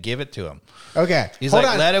pinch in and give it to him. Okay. He's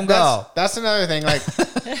like, let him go. That's another thing. Like,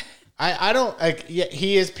 I don't like. Yeah,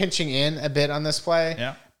 he is pinching in a bit on this play.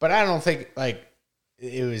 Yeah. But I don't think like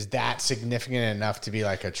it was that significant enough to be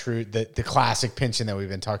like a true the classic pinching that we've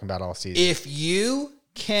been talking about all season. If you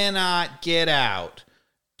cannot get out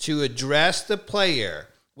to address the player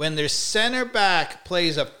when their center back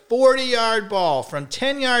plays a 40-yard ball from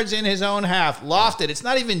 10 yards in his own half, lofted, it's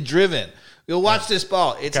not even driven. You'll watch this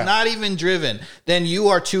ball. It's not even driven. Then you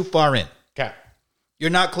are too far in. Okay. You're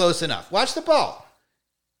not close enough. Watch the ball.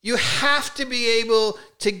 You have to be able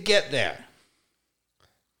to get there.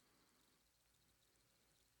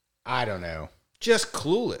 I don't know. Just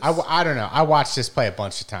clueless. I don't know. I watched this play a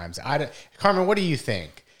bunch of times. Carmen, what do you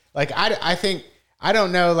think? Like, I think, I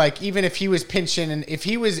don't know, like, even if he was pinching and if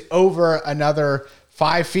he was over another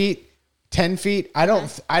 5 feet, 10 feet, I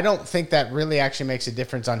don't think that really actually makes a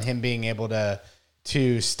difference on him being able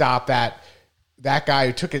to stop that guy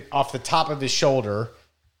who took it off the top of his shoulder.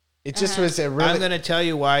 It just was a really... I'm going to tell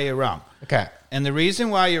you why you're wrong. Okay. And the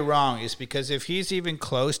reason why you're wrong is because if he's even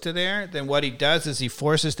close to there, then what he does is he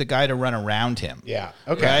forces the guy to run around him. Yeah.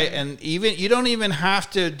 Okay. Right? And you don't even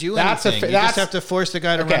have to do anything. You just have to force the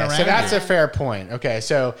guy to run around. So that's a fair point. Okay.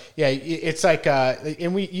 So yeah, it's like,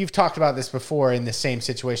 and you've talked about this before in the same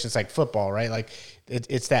situations like football, right? Like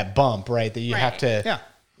it's that bump, right? That you have to,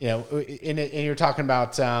 and you're talking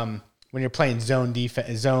about, when you're playing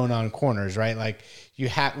zone on corners, right? Like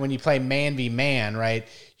when you play man v man, right?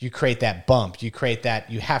 You create that bump. You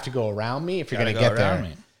have to go around me if you're going to get there.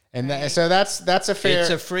 Me. And so that's a fair. It's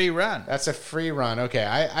a free run. That's a free run. Okay,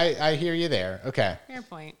 I hear you there. Okay,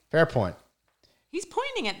 fair point. He's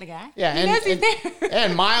pointing at the guy. Yeah, he knows he's there.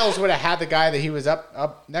 And Miles would have had the guy that he was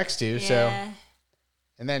up next to. Yeah. So,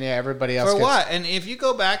 and then everybody else. For what? And if you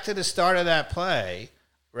go back to the start of that play.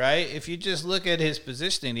 Right? If you just look at his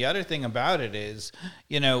positioning, the other thing about it is,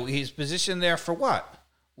 he's positioned there for what?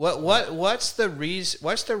 What's the reason?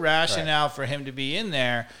 What's the rationale for him to be in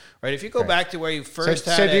there? Right? If you go back to where you first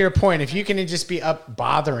had to your point, if you can just be up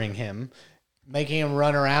bothering him, making him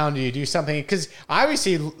run around you, do something, because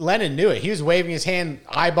obviously Lennon knew it. He was waving his hand,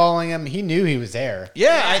 eyeballing him. He knew he was there.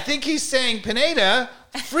 Yeah, I think he's saying, Pineda,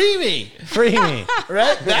 free me. Free me.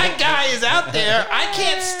 Right? That guy is out there. I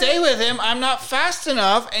can't stay with him. I'm not fast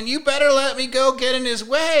enough, and you better let me go get in his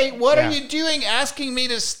way. What are you doing asking me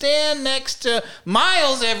to stand next to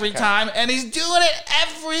Miles every time? And he's doing it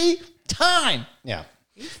every time. Yeah.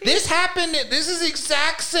 This is the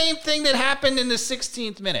exact same thing that happened in the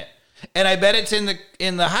 16th minute. And I bet it's in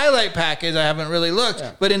the highlight package. I haven't really looked,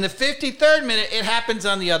 but in the 53rd minute, it happens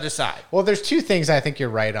on the other side. Well, there's two things I think you're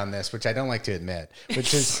right on this, which I don't like to admit.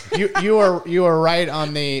 Which is you are right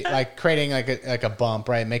on the creating like a bump,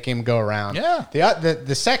 right, making him go around. Yeah.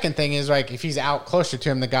 The second thing is if he's out closer to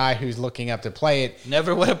him, the guy who's looking up to play it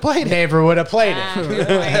never would have played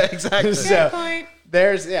it. Exactly. Good point.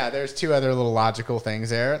 There's two other little logical things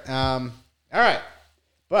there. All right,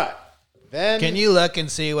 but. Then, can you look and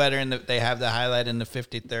see whether they have the highlight in the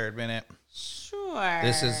 53rd minute? Sure.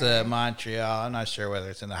 This is Montreal. I'm not sure whether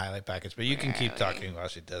it's in the highlight package, but you can keep talking while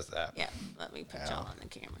she does that. Yeah, let me put y'all on the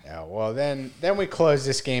camera. Yeah, well, then we closed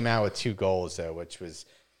this game out with 2 goals, though, which was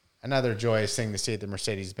another joyous thing to see at the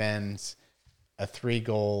Mercedes-Benz. A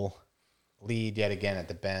 3-goal lead yet again at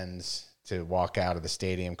the Benz to walk out of the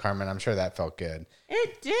stadium. Carmen, I'm sure that felt good.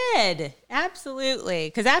 It did.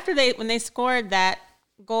 Absolutely. Because when they scored that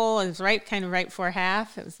goal, it was right before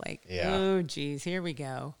half. It was like, oh, geez, here we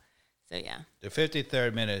go. So, yeah. The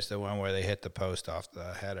 53rd minute is the one where they hit the post off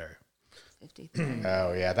the header. 53rd.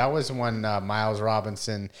 Oh, yeah. That was when Miles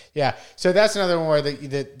Robinson. Yeah. So that's another one where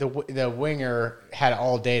the winger had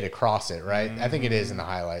all day to cross it, right? I think it is in the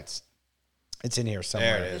highlights. It's in here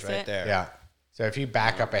somewhere. There it is, right there. Yeah. So if you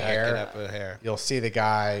back up a hair, you'll see the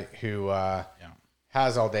guy who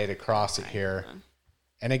has all day to cross it here.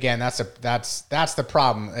 And again, that's the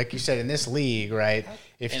problem. Like you said, in this league, right?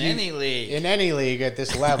 In any league at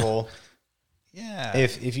this level,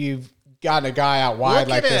 if you've gotten a guy out wide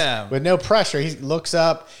like this with no pressure, he looks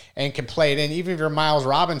up and can play it in. Even if you're Miles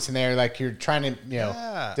Robinson there, like you're trying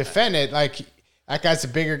to defend it, like that guy's a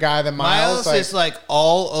bigger guy than Miles. Miles is like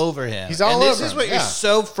all over him. He's all over him. This is what you're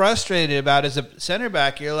so frustrated about as a center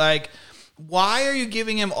back. You're like, why are you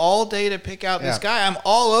giving him all day to pick out this guy? I'm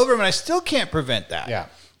all over him, and I still can't prevent that. Yeah.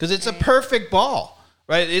 Because it's a perfect ball.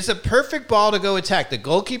 Right, it's a perfect ball to go attack. The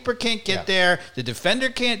goalkeeper can't get there. The defender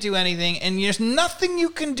can't do anything, and there's nothing you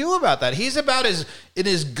can do about that. He's about in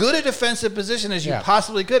as good a defensive position as you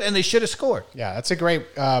possibly could, and they should have scored. Yeah, that's a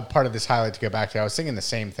great part of this highlight to go back to. I was thinking the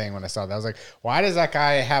same thing when I saw that. I was like, why does that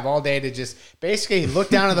guy have all day to just basically look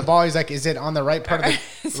down at the ball? He's like, is it on the right part of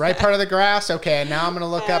the grass? Okay, now I'm going to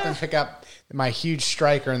look up and pick up my huge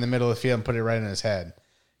striker in the middle of the field and put it right in his head.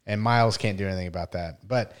 And Miles can't do anything about that,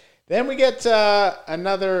 but. Then we get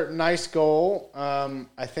another nice goal.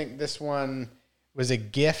 I think this one was a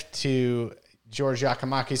gift to George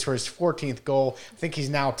Giacomakis for his 14th goal. I think he's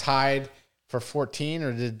now tied for 14,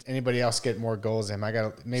 or did anybody else get more goals than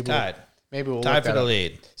him? Tied. Maybe we'll tied for the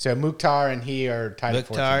lead. So Mukhtar and he are tied at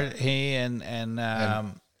 14. Mukhtar, he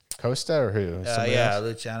and Costa or who?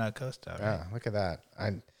 Luciano Costa. Right? Yeah, look at that.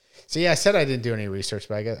 I said I didn't do any research,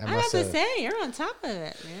 but I must have. You're on top of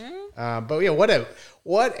it, man. But yeah,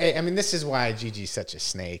 I mean, this is why Gigi's such a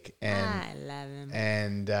snake, and I love him.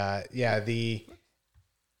 And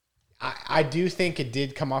I do think it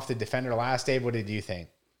did come off the defender last, Dave. What did you think?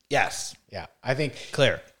 Yes. Yeah, I think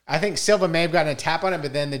clear. I think Silva may have gotten a tap on it,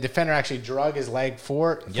 but then the defender actually drug his leg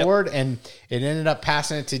forward, and it ended up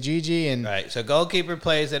passing it to Gigi. And right, so goalkeeper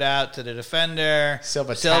plays it out to the defender.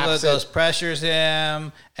 Silva goes, pressures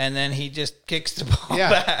him, and then he just kicks the ball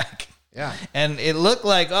back. Yeah. And it looked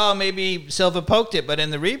like, maybe Silva poked it, but in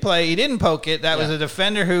the replay, he didn't poke it. That was a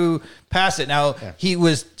defender who passed it. Now, he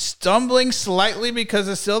was stumbling slightly because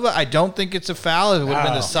of Silva. I don't think it's a foul. It would have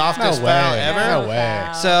been the softest foul ever. No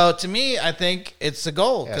way. So, to me, I think it's a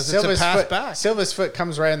goal because it's a pass back. Silva's foot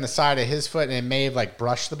comes right on the side of his foot, and it may have,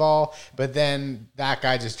 brushed the ball, but then that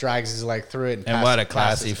guy just drags his leg through it. And what a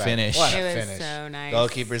classy finish. What a finish. So nice.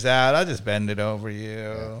 Goalkeeper's out. I'll just bend it over you.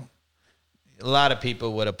 Yeah. A lot of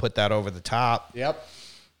people would have put that over the top. Yep.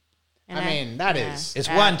 I mean, it's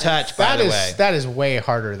one touch, by the way. That is way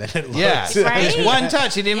harder than it looks. Yeah, right? It's one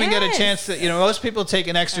touch. He didn't even get a chance to, most people take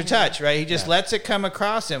an extra touch, right? He just lets it come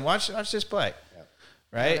across him. Watch this play. Yep.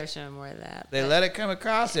 Right? They're showing more of that. They let it come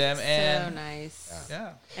across him. And so nice.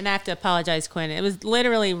 Yeah. And I have to apologize, Quentin. It was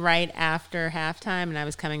literally right after halftime, and I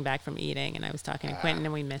was coming back from eating, and I was talking to Quentin,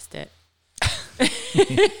 and we missed it.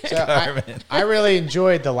 So I really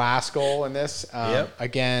enjoyed the last goal in this.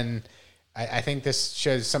 Again, I think this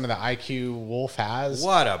shows some of the IQ Wolf has.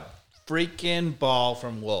 What a freaking ball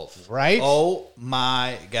from Wolf. Right? Oh,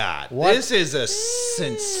 my God. This is a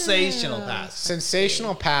sensational pass.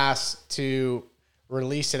 Sensational pass to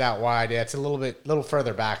release it out wide. Yeah, it's a little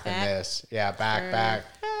further back than this. Yeah, back.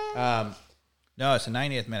 No, it's the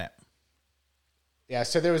 90th minute. Yeah,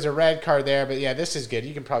 so there was a red card there, but yeah, this is good.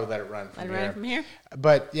 You can probably let it run from here.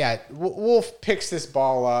 But But yeah, Wolf picks this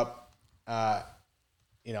ball up,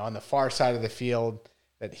 on the far side of the field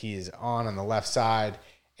that he's on the left side,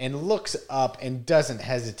 and looks up and doesn't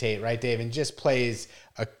hesitate, right, Dave, and just plays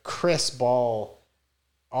a crisp ball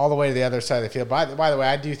all the way to the other side of the field. By the way,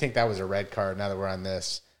 I do think that was a red card. Now that we're on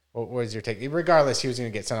this, what was your take? Regardless, he was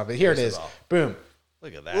going to get sent off, but here it is. Boom.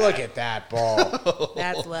 Look at that. Look at that ball.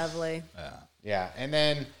 That's lovely. Yeah, and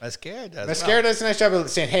then Mascara does a nice job of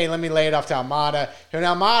saying, hey, let me lay it off to Almada. And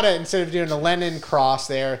Almada, instead of doing a Lennon cross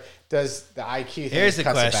there, does the IQ thing. Here's the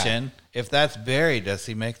question. If that's Barry, does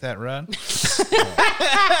he make that run? And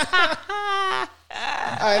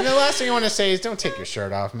the last thing I want to say is don't take your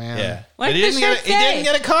shirt off, man. Yeah. What he didn't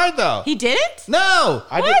get a card, though. He didn't? No.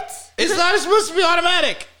 What? It's not supposed to be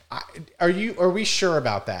automatic. Are we sure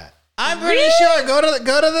about that? I'm pretty sure. Go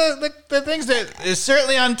to the things that is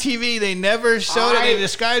certainly on TV. They never showed it. They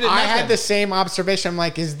described it. I had the same observation. I'm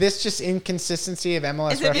like, is this just inconsistency of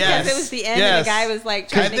MLS? Is it because it was the end and the guy was like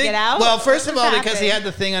trying to get out? Well, first of all, because he had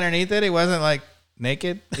the thing underneath it, he wasn't like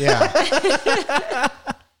naked. Yeah.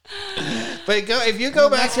 But if you go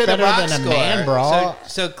back to the box score, man brawl.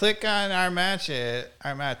 So click on our match. No,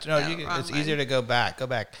 it's easier to go back. Go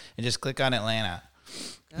back and just click on Atlanta.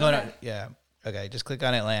 No, yeah. Okay, just click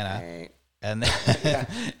on Atlanta, right. And then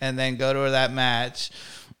and then go to that match,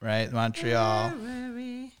 right? Montreal,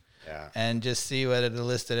 and just see whether they're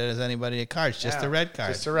listed as anybody cards. Just a red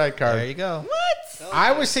card. Just a red card. There you go. What?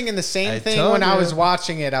 I was thinking the same thing when I was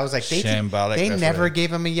watching it. I was like, they never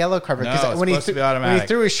gave him a yellow card because when he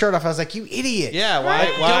threw his shirt off, I was like, you idiot. Yeah, why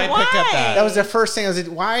pick up that? That was the first thing. I was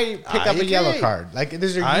like, why pick up a yellow card? Like,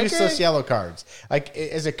 those are useless yellow cards. Like,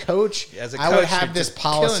 as a coach, I would have this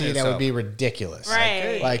policy that would be ridiculous.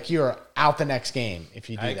 Right. Like, you're out the next game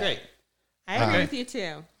if you do that. I agree with you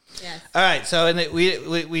too. Yes. All right. So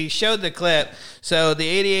we showed the clip. So the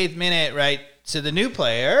 88th minute, right? So the new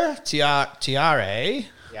player, Tiare.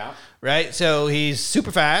 Yeah. Right? So he's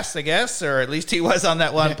super fast, I guess, or at least he was on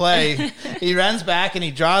that one play. He runs back and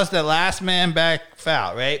he draws the last man back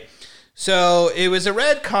foul, right? So it was a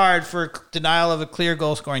red card for denial of a clear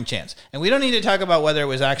goal scoring chance. And we don't need to talk about whether it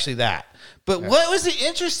was actually that. But what was the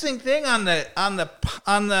interesting thing on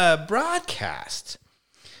the broadcast?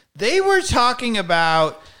 They were talking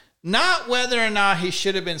about not whether or not he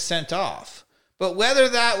should have been sent off, but whether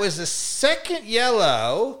that was a second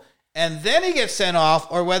yellow and then he gets sent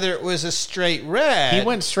off, or whether it was a straight red. He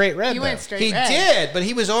went straight red. He did, but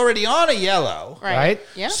he was already on a yellow. Right?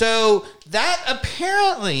 Yeah. So that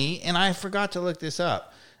apparently, and I forgot to look this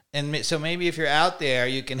up, and so maybe if you're out there,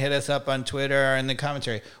 you can hit us up on Twitter or in the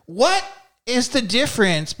commentary. What is the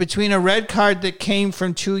difference between a red card that came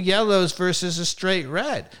from two yellows versus a straight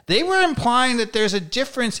red? They were implying that there's a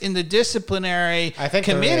difference in the disciplinary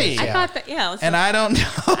committee. I thought that, and I don't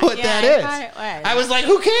know what that is. I was like,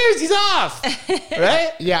 who cares? He's off,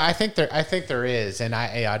 right? Yeah, I think there is, and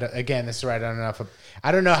again, this is right.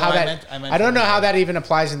 I don't know how that even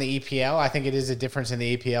applies in the EPL. I think it is a difference in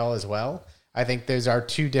the EPL as well. I think those are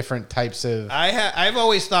two different types of... I've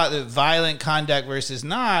always thought that violent conduct versus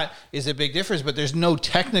not is a big difference, but there's no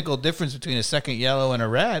technical difference between a second yellow and a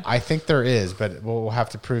red. I think there is, but we'll have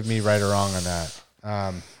to prove me right or wrong on that.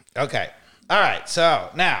 Okay. All right. So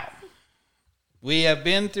now we have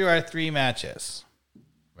been through our 3 matches,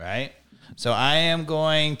 right? So I am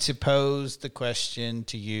going to pose the question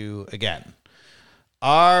to you again.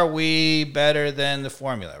 Are we better than the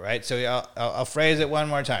formula, right? So I'll phrase it one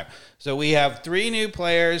more time. So we have 3 new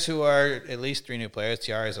players who are at least 3 new players.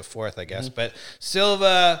 Tiara is a 4th, I guess. Mm-hmm. But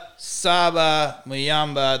Silva, Saba,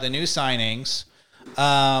 Muyamba, the new signings.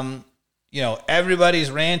 Everybody's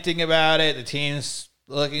ranting about it. The team's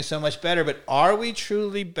looking so much better. But are we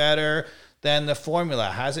truly better than the formula?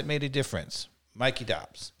 Has it made a difference? Mikey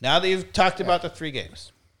Dobbs. Now that you've talked about the 3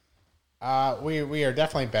 games. We are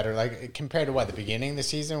definitely better. Like, compared to the beginning of the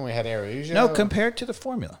season when we had Araujo? No, compared to the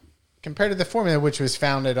formula. Compared to the formula, which was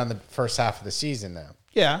founded on the first half of the season, though.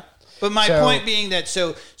 Yeah. But my point being that,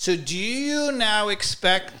 so do you now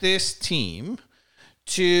expect this team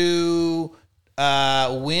to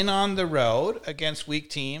win on the road against weak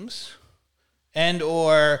teams and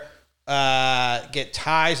or get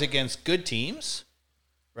ties against good teams,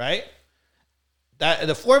 right? That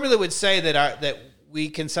the formula would say that we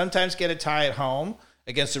can sometimes get a tie at home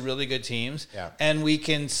against the really good teams, and we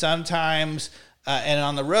can sometimes, and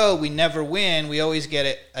on the road, we never win. We always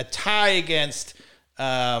get a tie against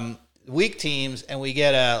weak teams, and we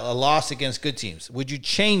get a loss against good teams. Would you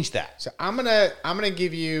change that? So I'm gonna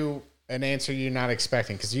give you an answer you're not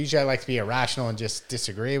expecting, because usually I like to be irrational and just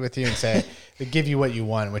disagree with you and say to give you what you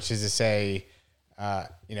want, which is to say,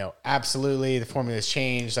 absolutely the formula's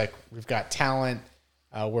changed. Like, we've got talent,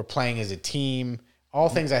 we're playing as a team. All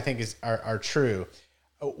things I think are true.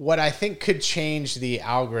 What I think could change the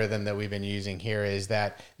algorithm that we've been using here is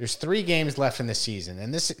that there's 3 games left in the season.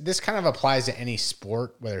 And this kind of applies to any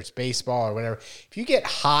sport, whether it's baseball or whatever. If you get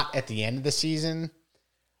hot at the end of the season,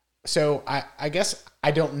 so I guess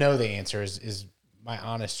I don't know the answer is my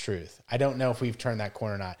honest truth. I don't know if we've turned that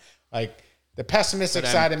corner or not. Like, the pessimistic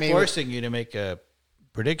side of me... forcing you to make a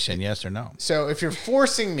prediction, yes or no. So if you're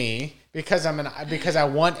forcing me because I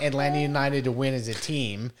want Atlanta United to win as a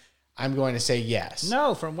team, I'm going to say yes.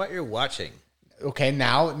 No, from what you're watching. Okay,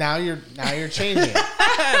 now you're changing.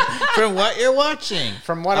 From what you're watching.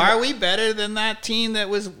 Are we better than that team that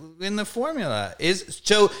was in the formula?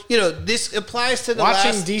 This applies to the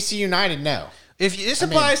watching DC United? No. If this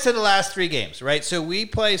applies to the last 3 games, right? So we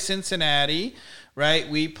play Cincinnati, right?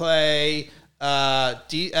 We play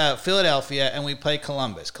Philadelphia, and we play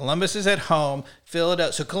Columbus. Columbus is at home.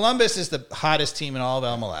 So Columbus is the hottest team in all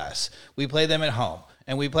of MLS. We play them at home.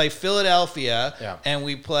 And we play Philadelphia, and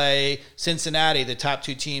we play Cincinnati, the top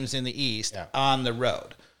 2 teams in the East, on the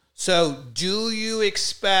road. So do you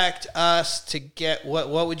expect us to get, what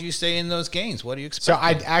would you say in those games? What do you expect? So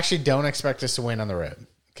I actually don't expect us to win on the road.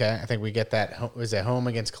 Okay, I think we get that. Was it home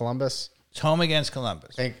against Columbus? It's home against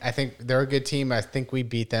Columbus. I think they're a good team. I think we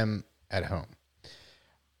beat them at home.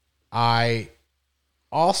 I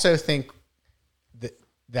also think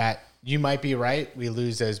that you might be right. We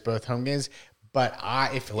lose those both home games. But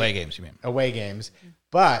away games, you mean? Away games.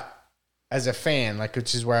 But as a fan,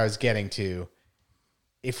 which is where I was getting to,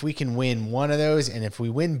 if we can win one of those, and if we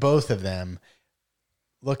win both of them,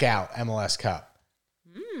 look out, MLS Cup.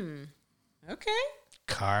 Okay.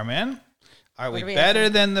 Carmen, are we better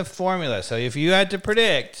than the formula? So if you had to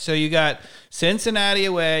predict, so you got Cincinnati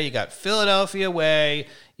away, you got Philadelphia away,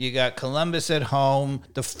 you got Columbus at home.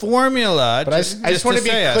 The formula. But I just want to be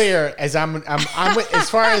clear, as I'm with, as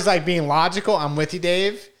far as being logical, I'm with you,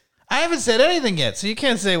 Dave. I haven't said anything yet, so you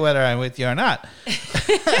can't say whether I'm with you or not.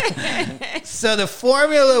 So the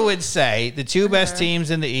formula would say the 2 best teams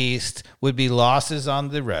in the East would be losses on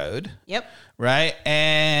the road. Yep. Right?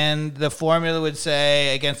 And the formula would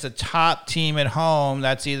say against the top team at home,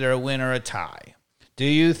 that's either a win or a tie. Do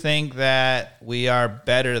you think that we are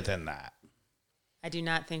better than that? I do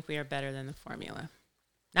not think we are better than the formula.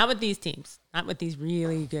 Not with these teams. Not with these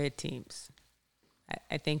really good teams.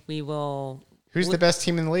 I think we will. Who's the best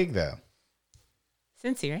team in the league, though?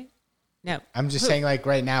 Cincy, right? No. I'm just saying,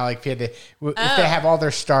 right now, if you had to, if they have all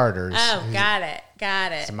their starters. Oh, got it.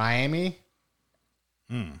 It's Miami?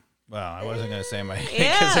 Well, I wasn't going to say Miami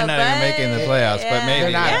because they're not even making the playoffs, but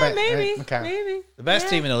maybe. They're not, maybe. Okay. Maybe. The best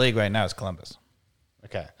team in the league right now is Columbus.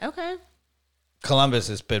 Okay. Columbus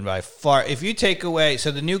has been by far. If you take away, so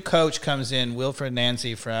the new coach comes in, Wilfred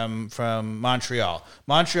Nancy from Montreal.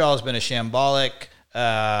 Montreal has been a shambolic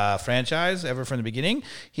franchise ever from the beginning.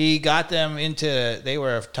 He got them they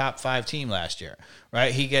were a top 5 team last year,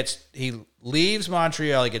 right? He leaves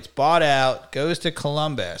Montreal, he gets bought out, goes to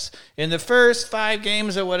Columbus. In the first 5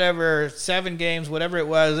 games or whatever, 7 games, whatever it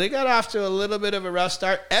was, they got off to a little bit of a rough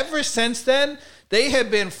start. Ever since then, they have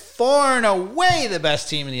been far and away the best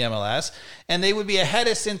team in the MLS, and they would be ahead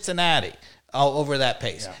of Cincinnati over that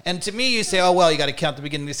pace. Yeah. And to me, you say, oh, well, you got to count the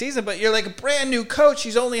beginning of the season, but you're like a brand new coach.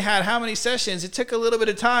 He's only had how many sessions? It took a little bit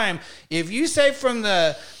of time. If you say from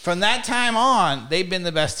that time on, they've been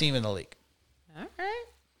the best team in the league. All right.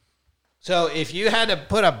 So if you had to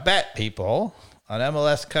put a bet, people, on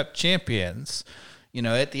MLS Cup champions,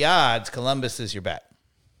 at the odds, Columbus is your bet.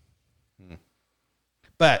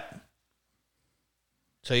 But...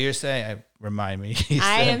 So you're saying, remind me.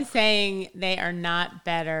 I am saying they are not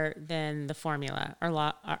better than the formula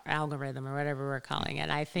or algorithm or whatever we're calling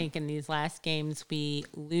it. I think in these last games we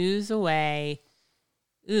lose away.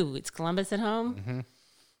 Ooh, it's Columbus at home? Mm-hmm.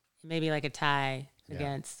 Maybe a tie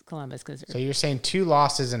against Columbus. So you're saying 2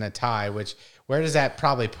 losses and a tie, where does that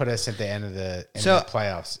probably put us at the end of the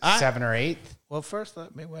playoffs? 7th or 8th? Well, first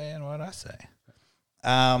let me weigh in what I say.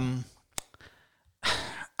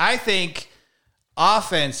 I think...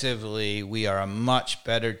 offensively, we are a much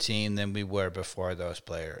better team than we were before those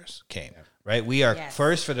players came, right? We are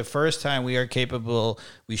for the first time, we are capable.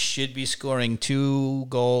 We should be scoring 2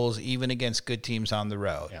 goals even against good teams on the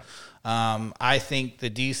road. Yeah. I think the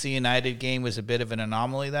DC United game was a bit of an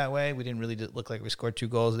anomaly that way. We didn't really look like we scored 2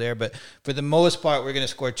 goals there, but for the most part, we're going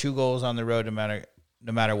to score 2 goals on the road no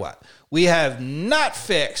matter what. We have not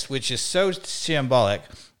fixed, which is so shambolic.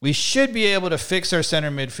 We should be able to fix our center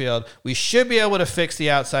midfield. We should be able to fix the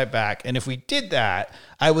outside back. And if we did that,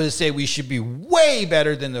 I would say we should be way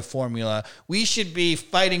better than the formula. We should be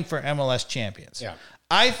fighting for MLS champions. Yeah.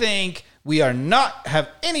 I think we are not have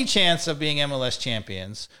any chance of being MLS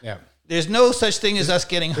champions. Yeah. There's no such thing as us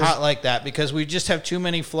getting hot like that because we just have too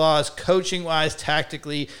many flaws coaching-wise,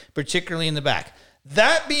 tactically, particularly in the back.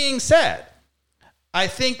 That being said, I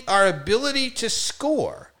think our ability to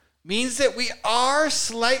score means that we are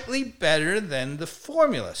slightly better than the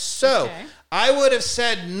formula. So I would have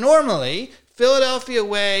said normally Philadelphia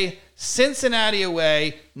away, Cincinnati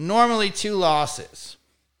away, normally 2 losses,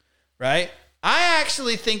 right? I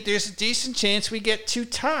actually think there's a decent chance we get 2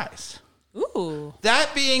 ties. Ooh.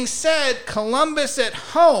 That being said, Columbus at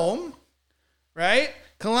home, right?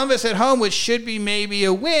 Columbus at home, which should be maybe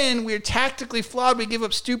a win. We're tactically flawed. We give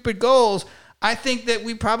up stupid goals. I think that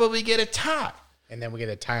we probably get a tie. And then we get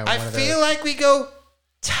a tie on one of those. I feel like we go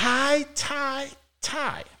tie.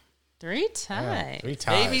 3 ties. Yeah, 3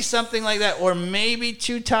 ties. Maybe something like that. Or maybe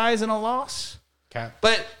 2 ties and a loss. Okay.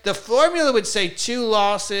 But the formula would say 2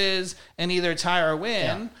 losses and either tie or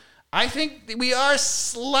win. Yeah. I think we are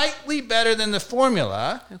slightly better than the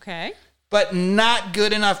formula. Okay. But not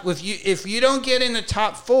good enough. If you don't get in the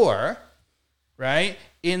top 4, right,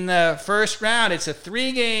 in the first round, it's a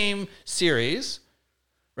 3-game series.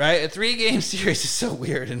 Right? A 3-game series is so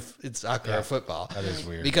weird in soccer or football. That is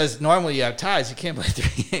weird. Because normally you have ties. You can't play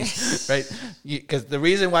 3 games, right? Because the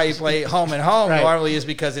reason why you play home and home normally is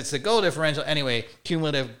because it's the goal differential. Anyway,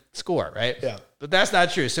 cumulative score, right? Yeah. But that's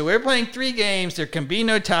not true. So we're playing 3 games. There can be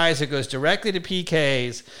no ties. It goes directly to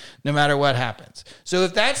PKs no matter what happens. So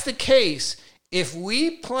if that's the case, if we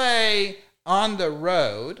play on the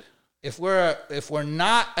road, if we're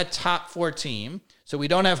not a top 4 team, so we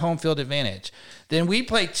don't have home field advantage, then we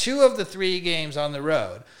play 2 of the 3 games on the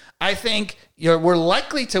road. I think we're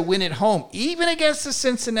likely to win at home, even against the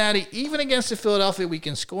Cincinnati, even against the Philadelphia, we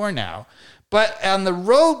can score now. But on the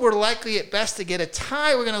road, we're likely at best to get a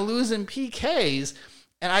tie. We're going to lose in PKs.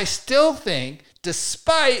 And I still think,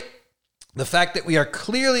 despite the fact that we are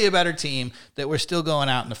clearly a better team, that we're still going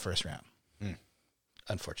out in the first round.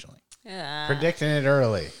 Unfortunately. Predicting it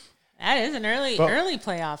early. That is an early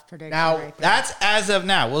playoff prediction. Now, right there. That's as of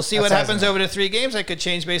now. We'll see what happens over the 3 games. I could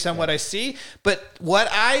change based on what I see. But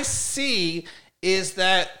what I see is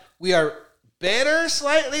that we are better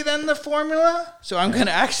slightly than the formula. So I'm going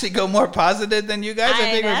to actually go more positive than you guys. I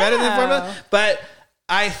think we're better than the formula. But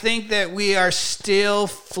I think that we are still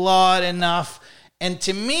flawed enough. And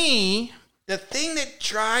to me, the thing that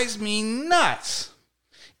drives me nuts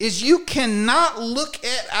is you cannot look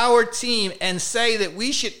at our team and say that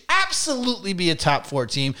we should absolutely be a top 4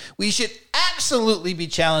 team. We should absolutely be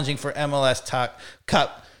challenging for MLS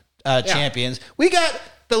Cup champions. We got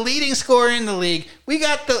the leading scorer in the league. We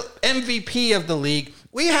got the MVP of the league.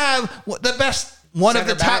 We have the best, one of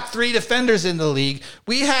the top 3 defenders in the league.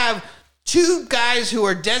 We have 2 guys who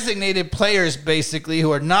are designated players, basically,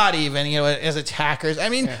 who are not even, as attackers. I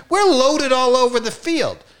mean, we're loaded all over the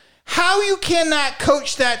field. How you cannot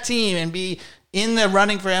coach that team and be in the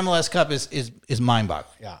running for MLS Cup is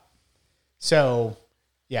mind-boggling. Yeah. So,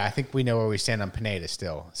 I think we know where we stand on Pineda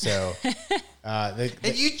still. So, and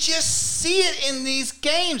you just see it in these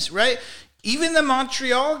games, right? Even the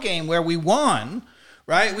Montreal game where we won,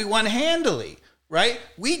 right? We won handily, right?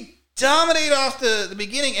 We dominated off the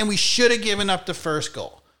beginning, and we should have given up the first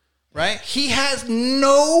goal. Right? He has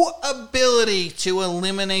no ability to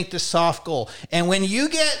eliminate the soft goal. And when you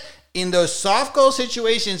get in those soft goal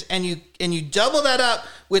situations and you double that up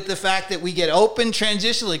with the fact that we get open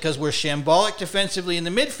transitionally because we're shambolic defensively in the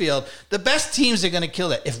midfield, the best teams are going to kill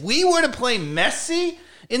that. If we were to play Messi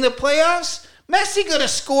in the playoffs, Messi going to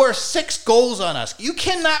score 6 goals on us. You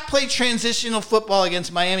cannot play transitional football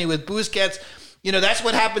against Miami with Busquets. That's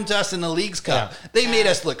what happened to us in the Leagues Cup. Yeah. They made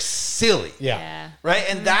us look silly. Yeah. Right?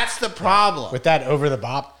 And that's the problem. With that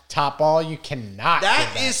over-the-top ball, you cannot.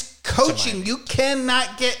 That is coaching. You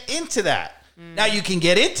cannot get into that. Now, you can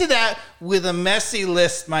get into that with a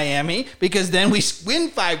Messi-less Miami because then we win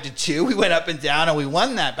 5-2. We went up and down and we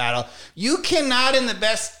won that battle. You cannot, in the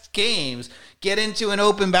best games, get into an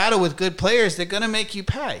open battle with good players. They're going to make you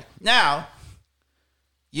pay. Now,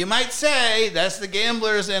 you might say that's the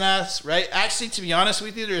gamblers in us, right? Actually, to be honest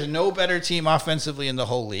with you, there's no better team offensively in the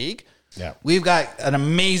whole league. Yeah. We've got an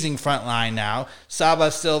amazing front line now.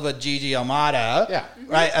 Saba, Silva, Gigi, Almada. Yeah.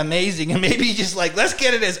 Right? Amazing. And maybe just let's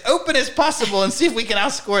get it as open as possible and see if we can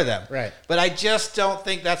outscore them. Right. But I just don't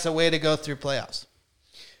think that's a way to go through playoffs.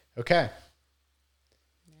 Okay.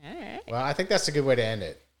 All right. Well, I think that's a good way to end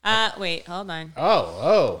it. Wait, hold on.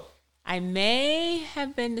 Oh. I may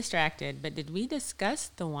have been distracted, but did we discuss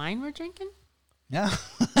the wine we're drinking? No.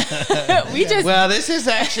 Well, this is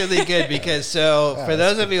actually good because for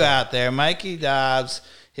those of you out there, Mikey Dobbs,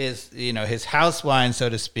 his house wine, so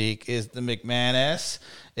to speak, is the McManus.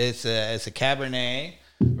 It's a Cabernet,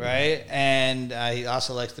 right? And he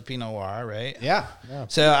also likes the Pinot Noir, right? Yeah.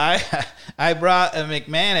 So I brought a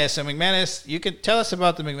McManus. So McManus, you can tell us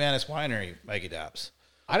about the McManus winery, Mikey Dobbs.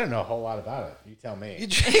 I don't know a whole lot about it. You tell me. You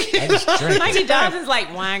drink it. I just drink. Mikey Dobbs is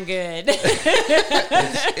like wine good. What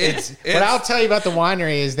I'll tell you about the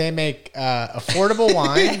winery is they make affordable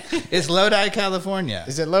wine. It's Lodi, California.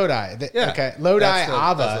 Is it Lodi? Yeah. Okay. Lodi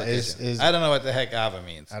Ava is. I don't know what the heck Ava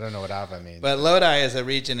means. I don't know what Ava means. But Lodi is a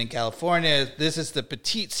region in California. This is the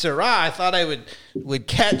Petite Syrah. I thought I would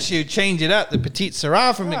catch you, change it up, the Petite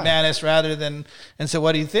Syrah from McManus rather than. And so,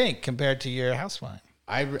 what do you think compared to your house wine?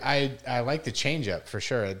 I like the change up for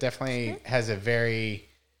sure. It definitely has a very,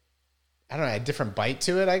 a different bite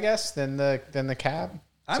to it, I guess, than the cab.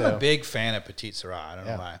 I'm a big fan of Petite Syrah. I don't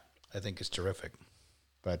know why. I think it's terrific.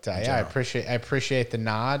 But I appreciate the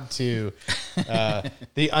nod to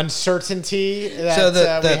the uncertainty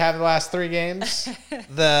that we have the last 3 games.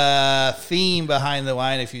 The theme behind the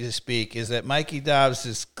wine, if you speak, is that Mikey Dobbs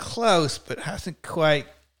is close but hasn't quite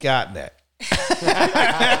gotten it.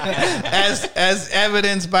 as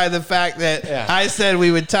evidenced by the fact that I said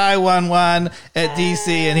we would tie 1-1 at DC,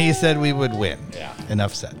 and he said we would win. Yeah.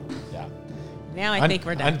 Enough said. Yeah. Now I think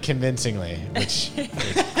we're done. Unconvincingly, which it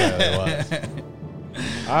clearly was.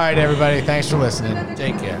 All right, everybody. Thanks for listening.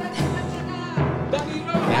 Take care.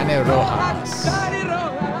 Nane Rojas.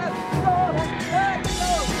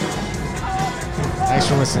 Thanks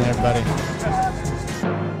for listening, everybody.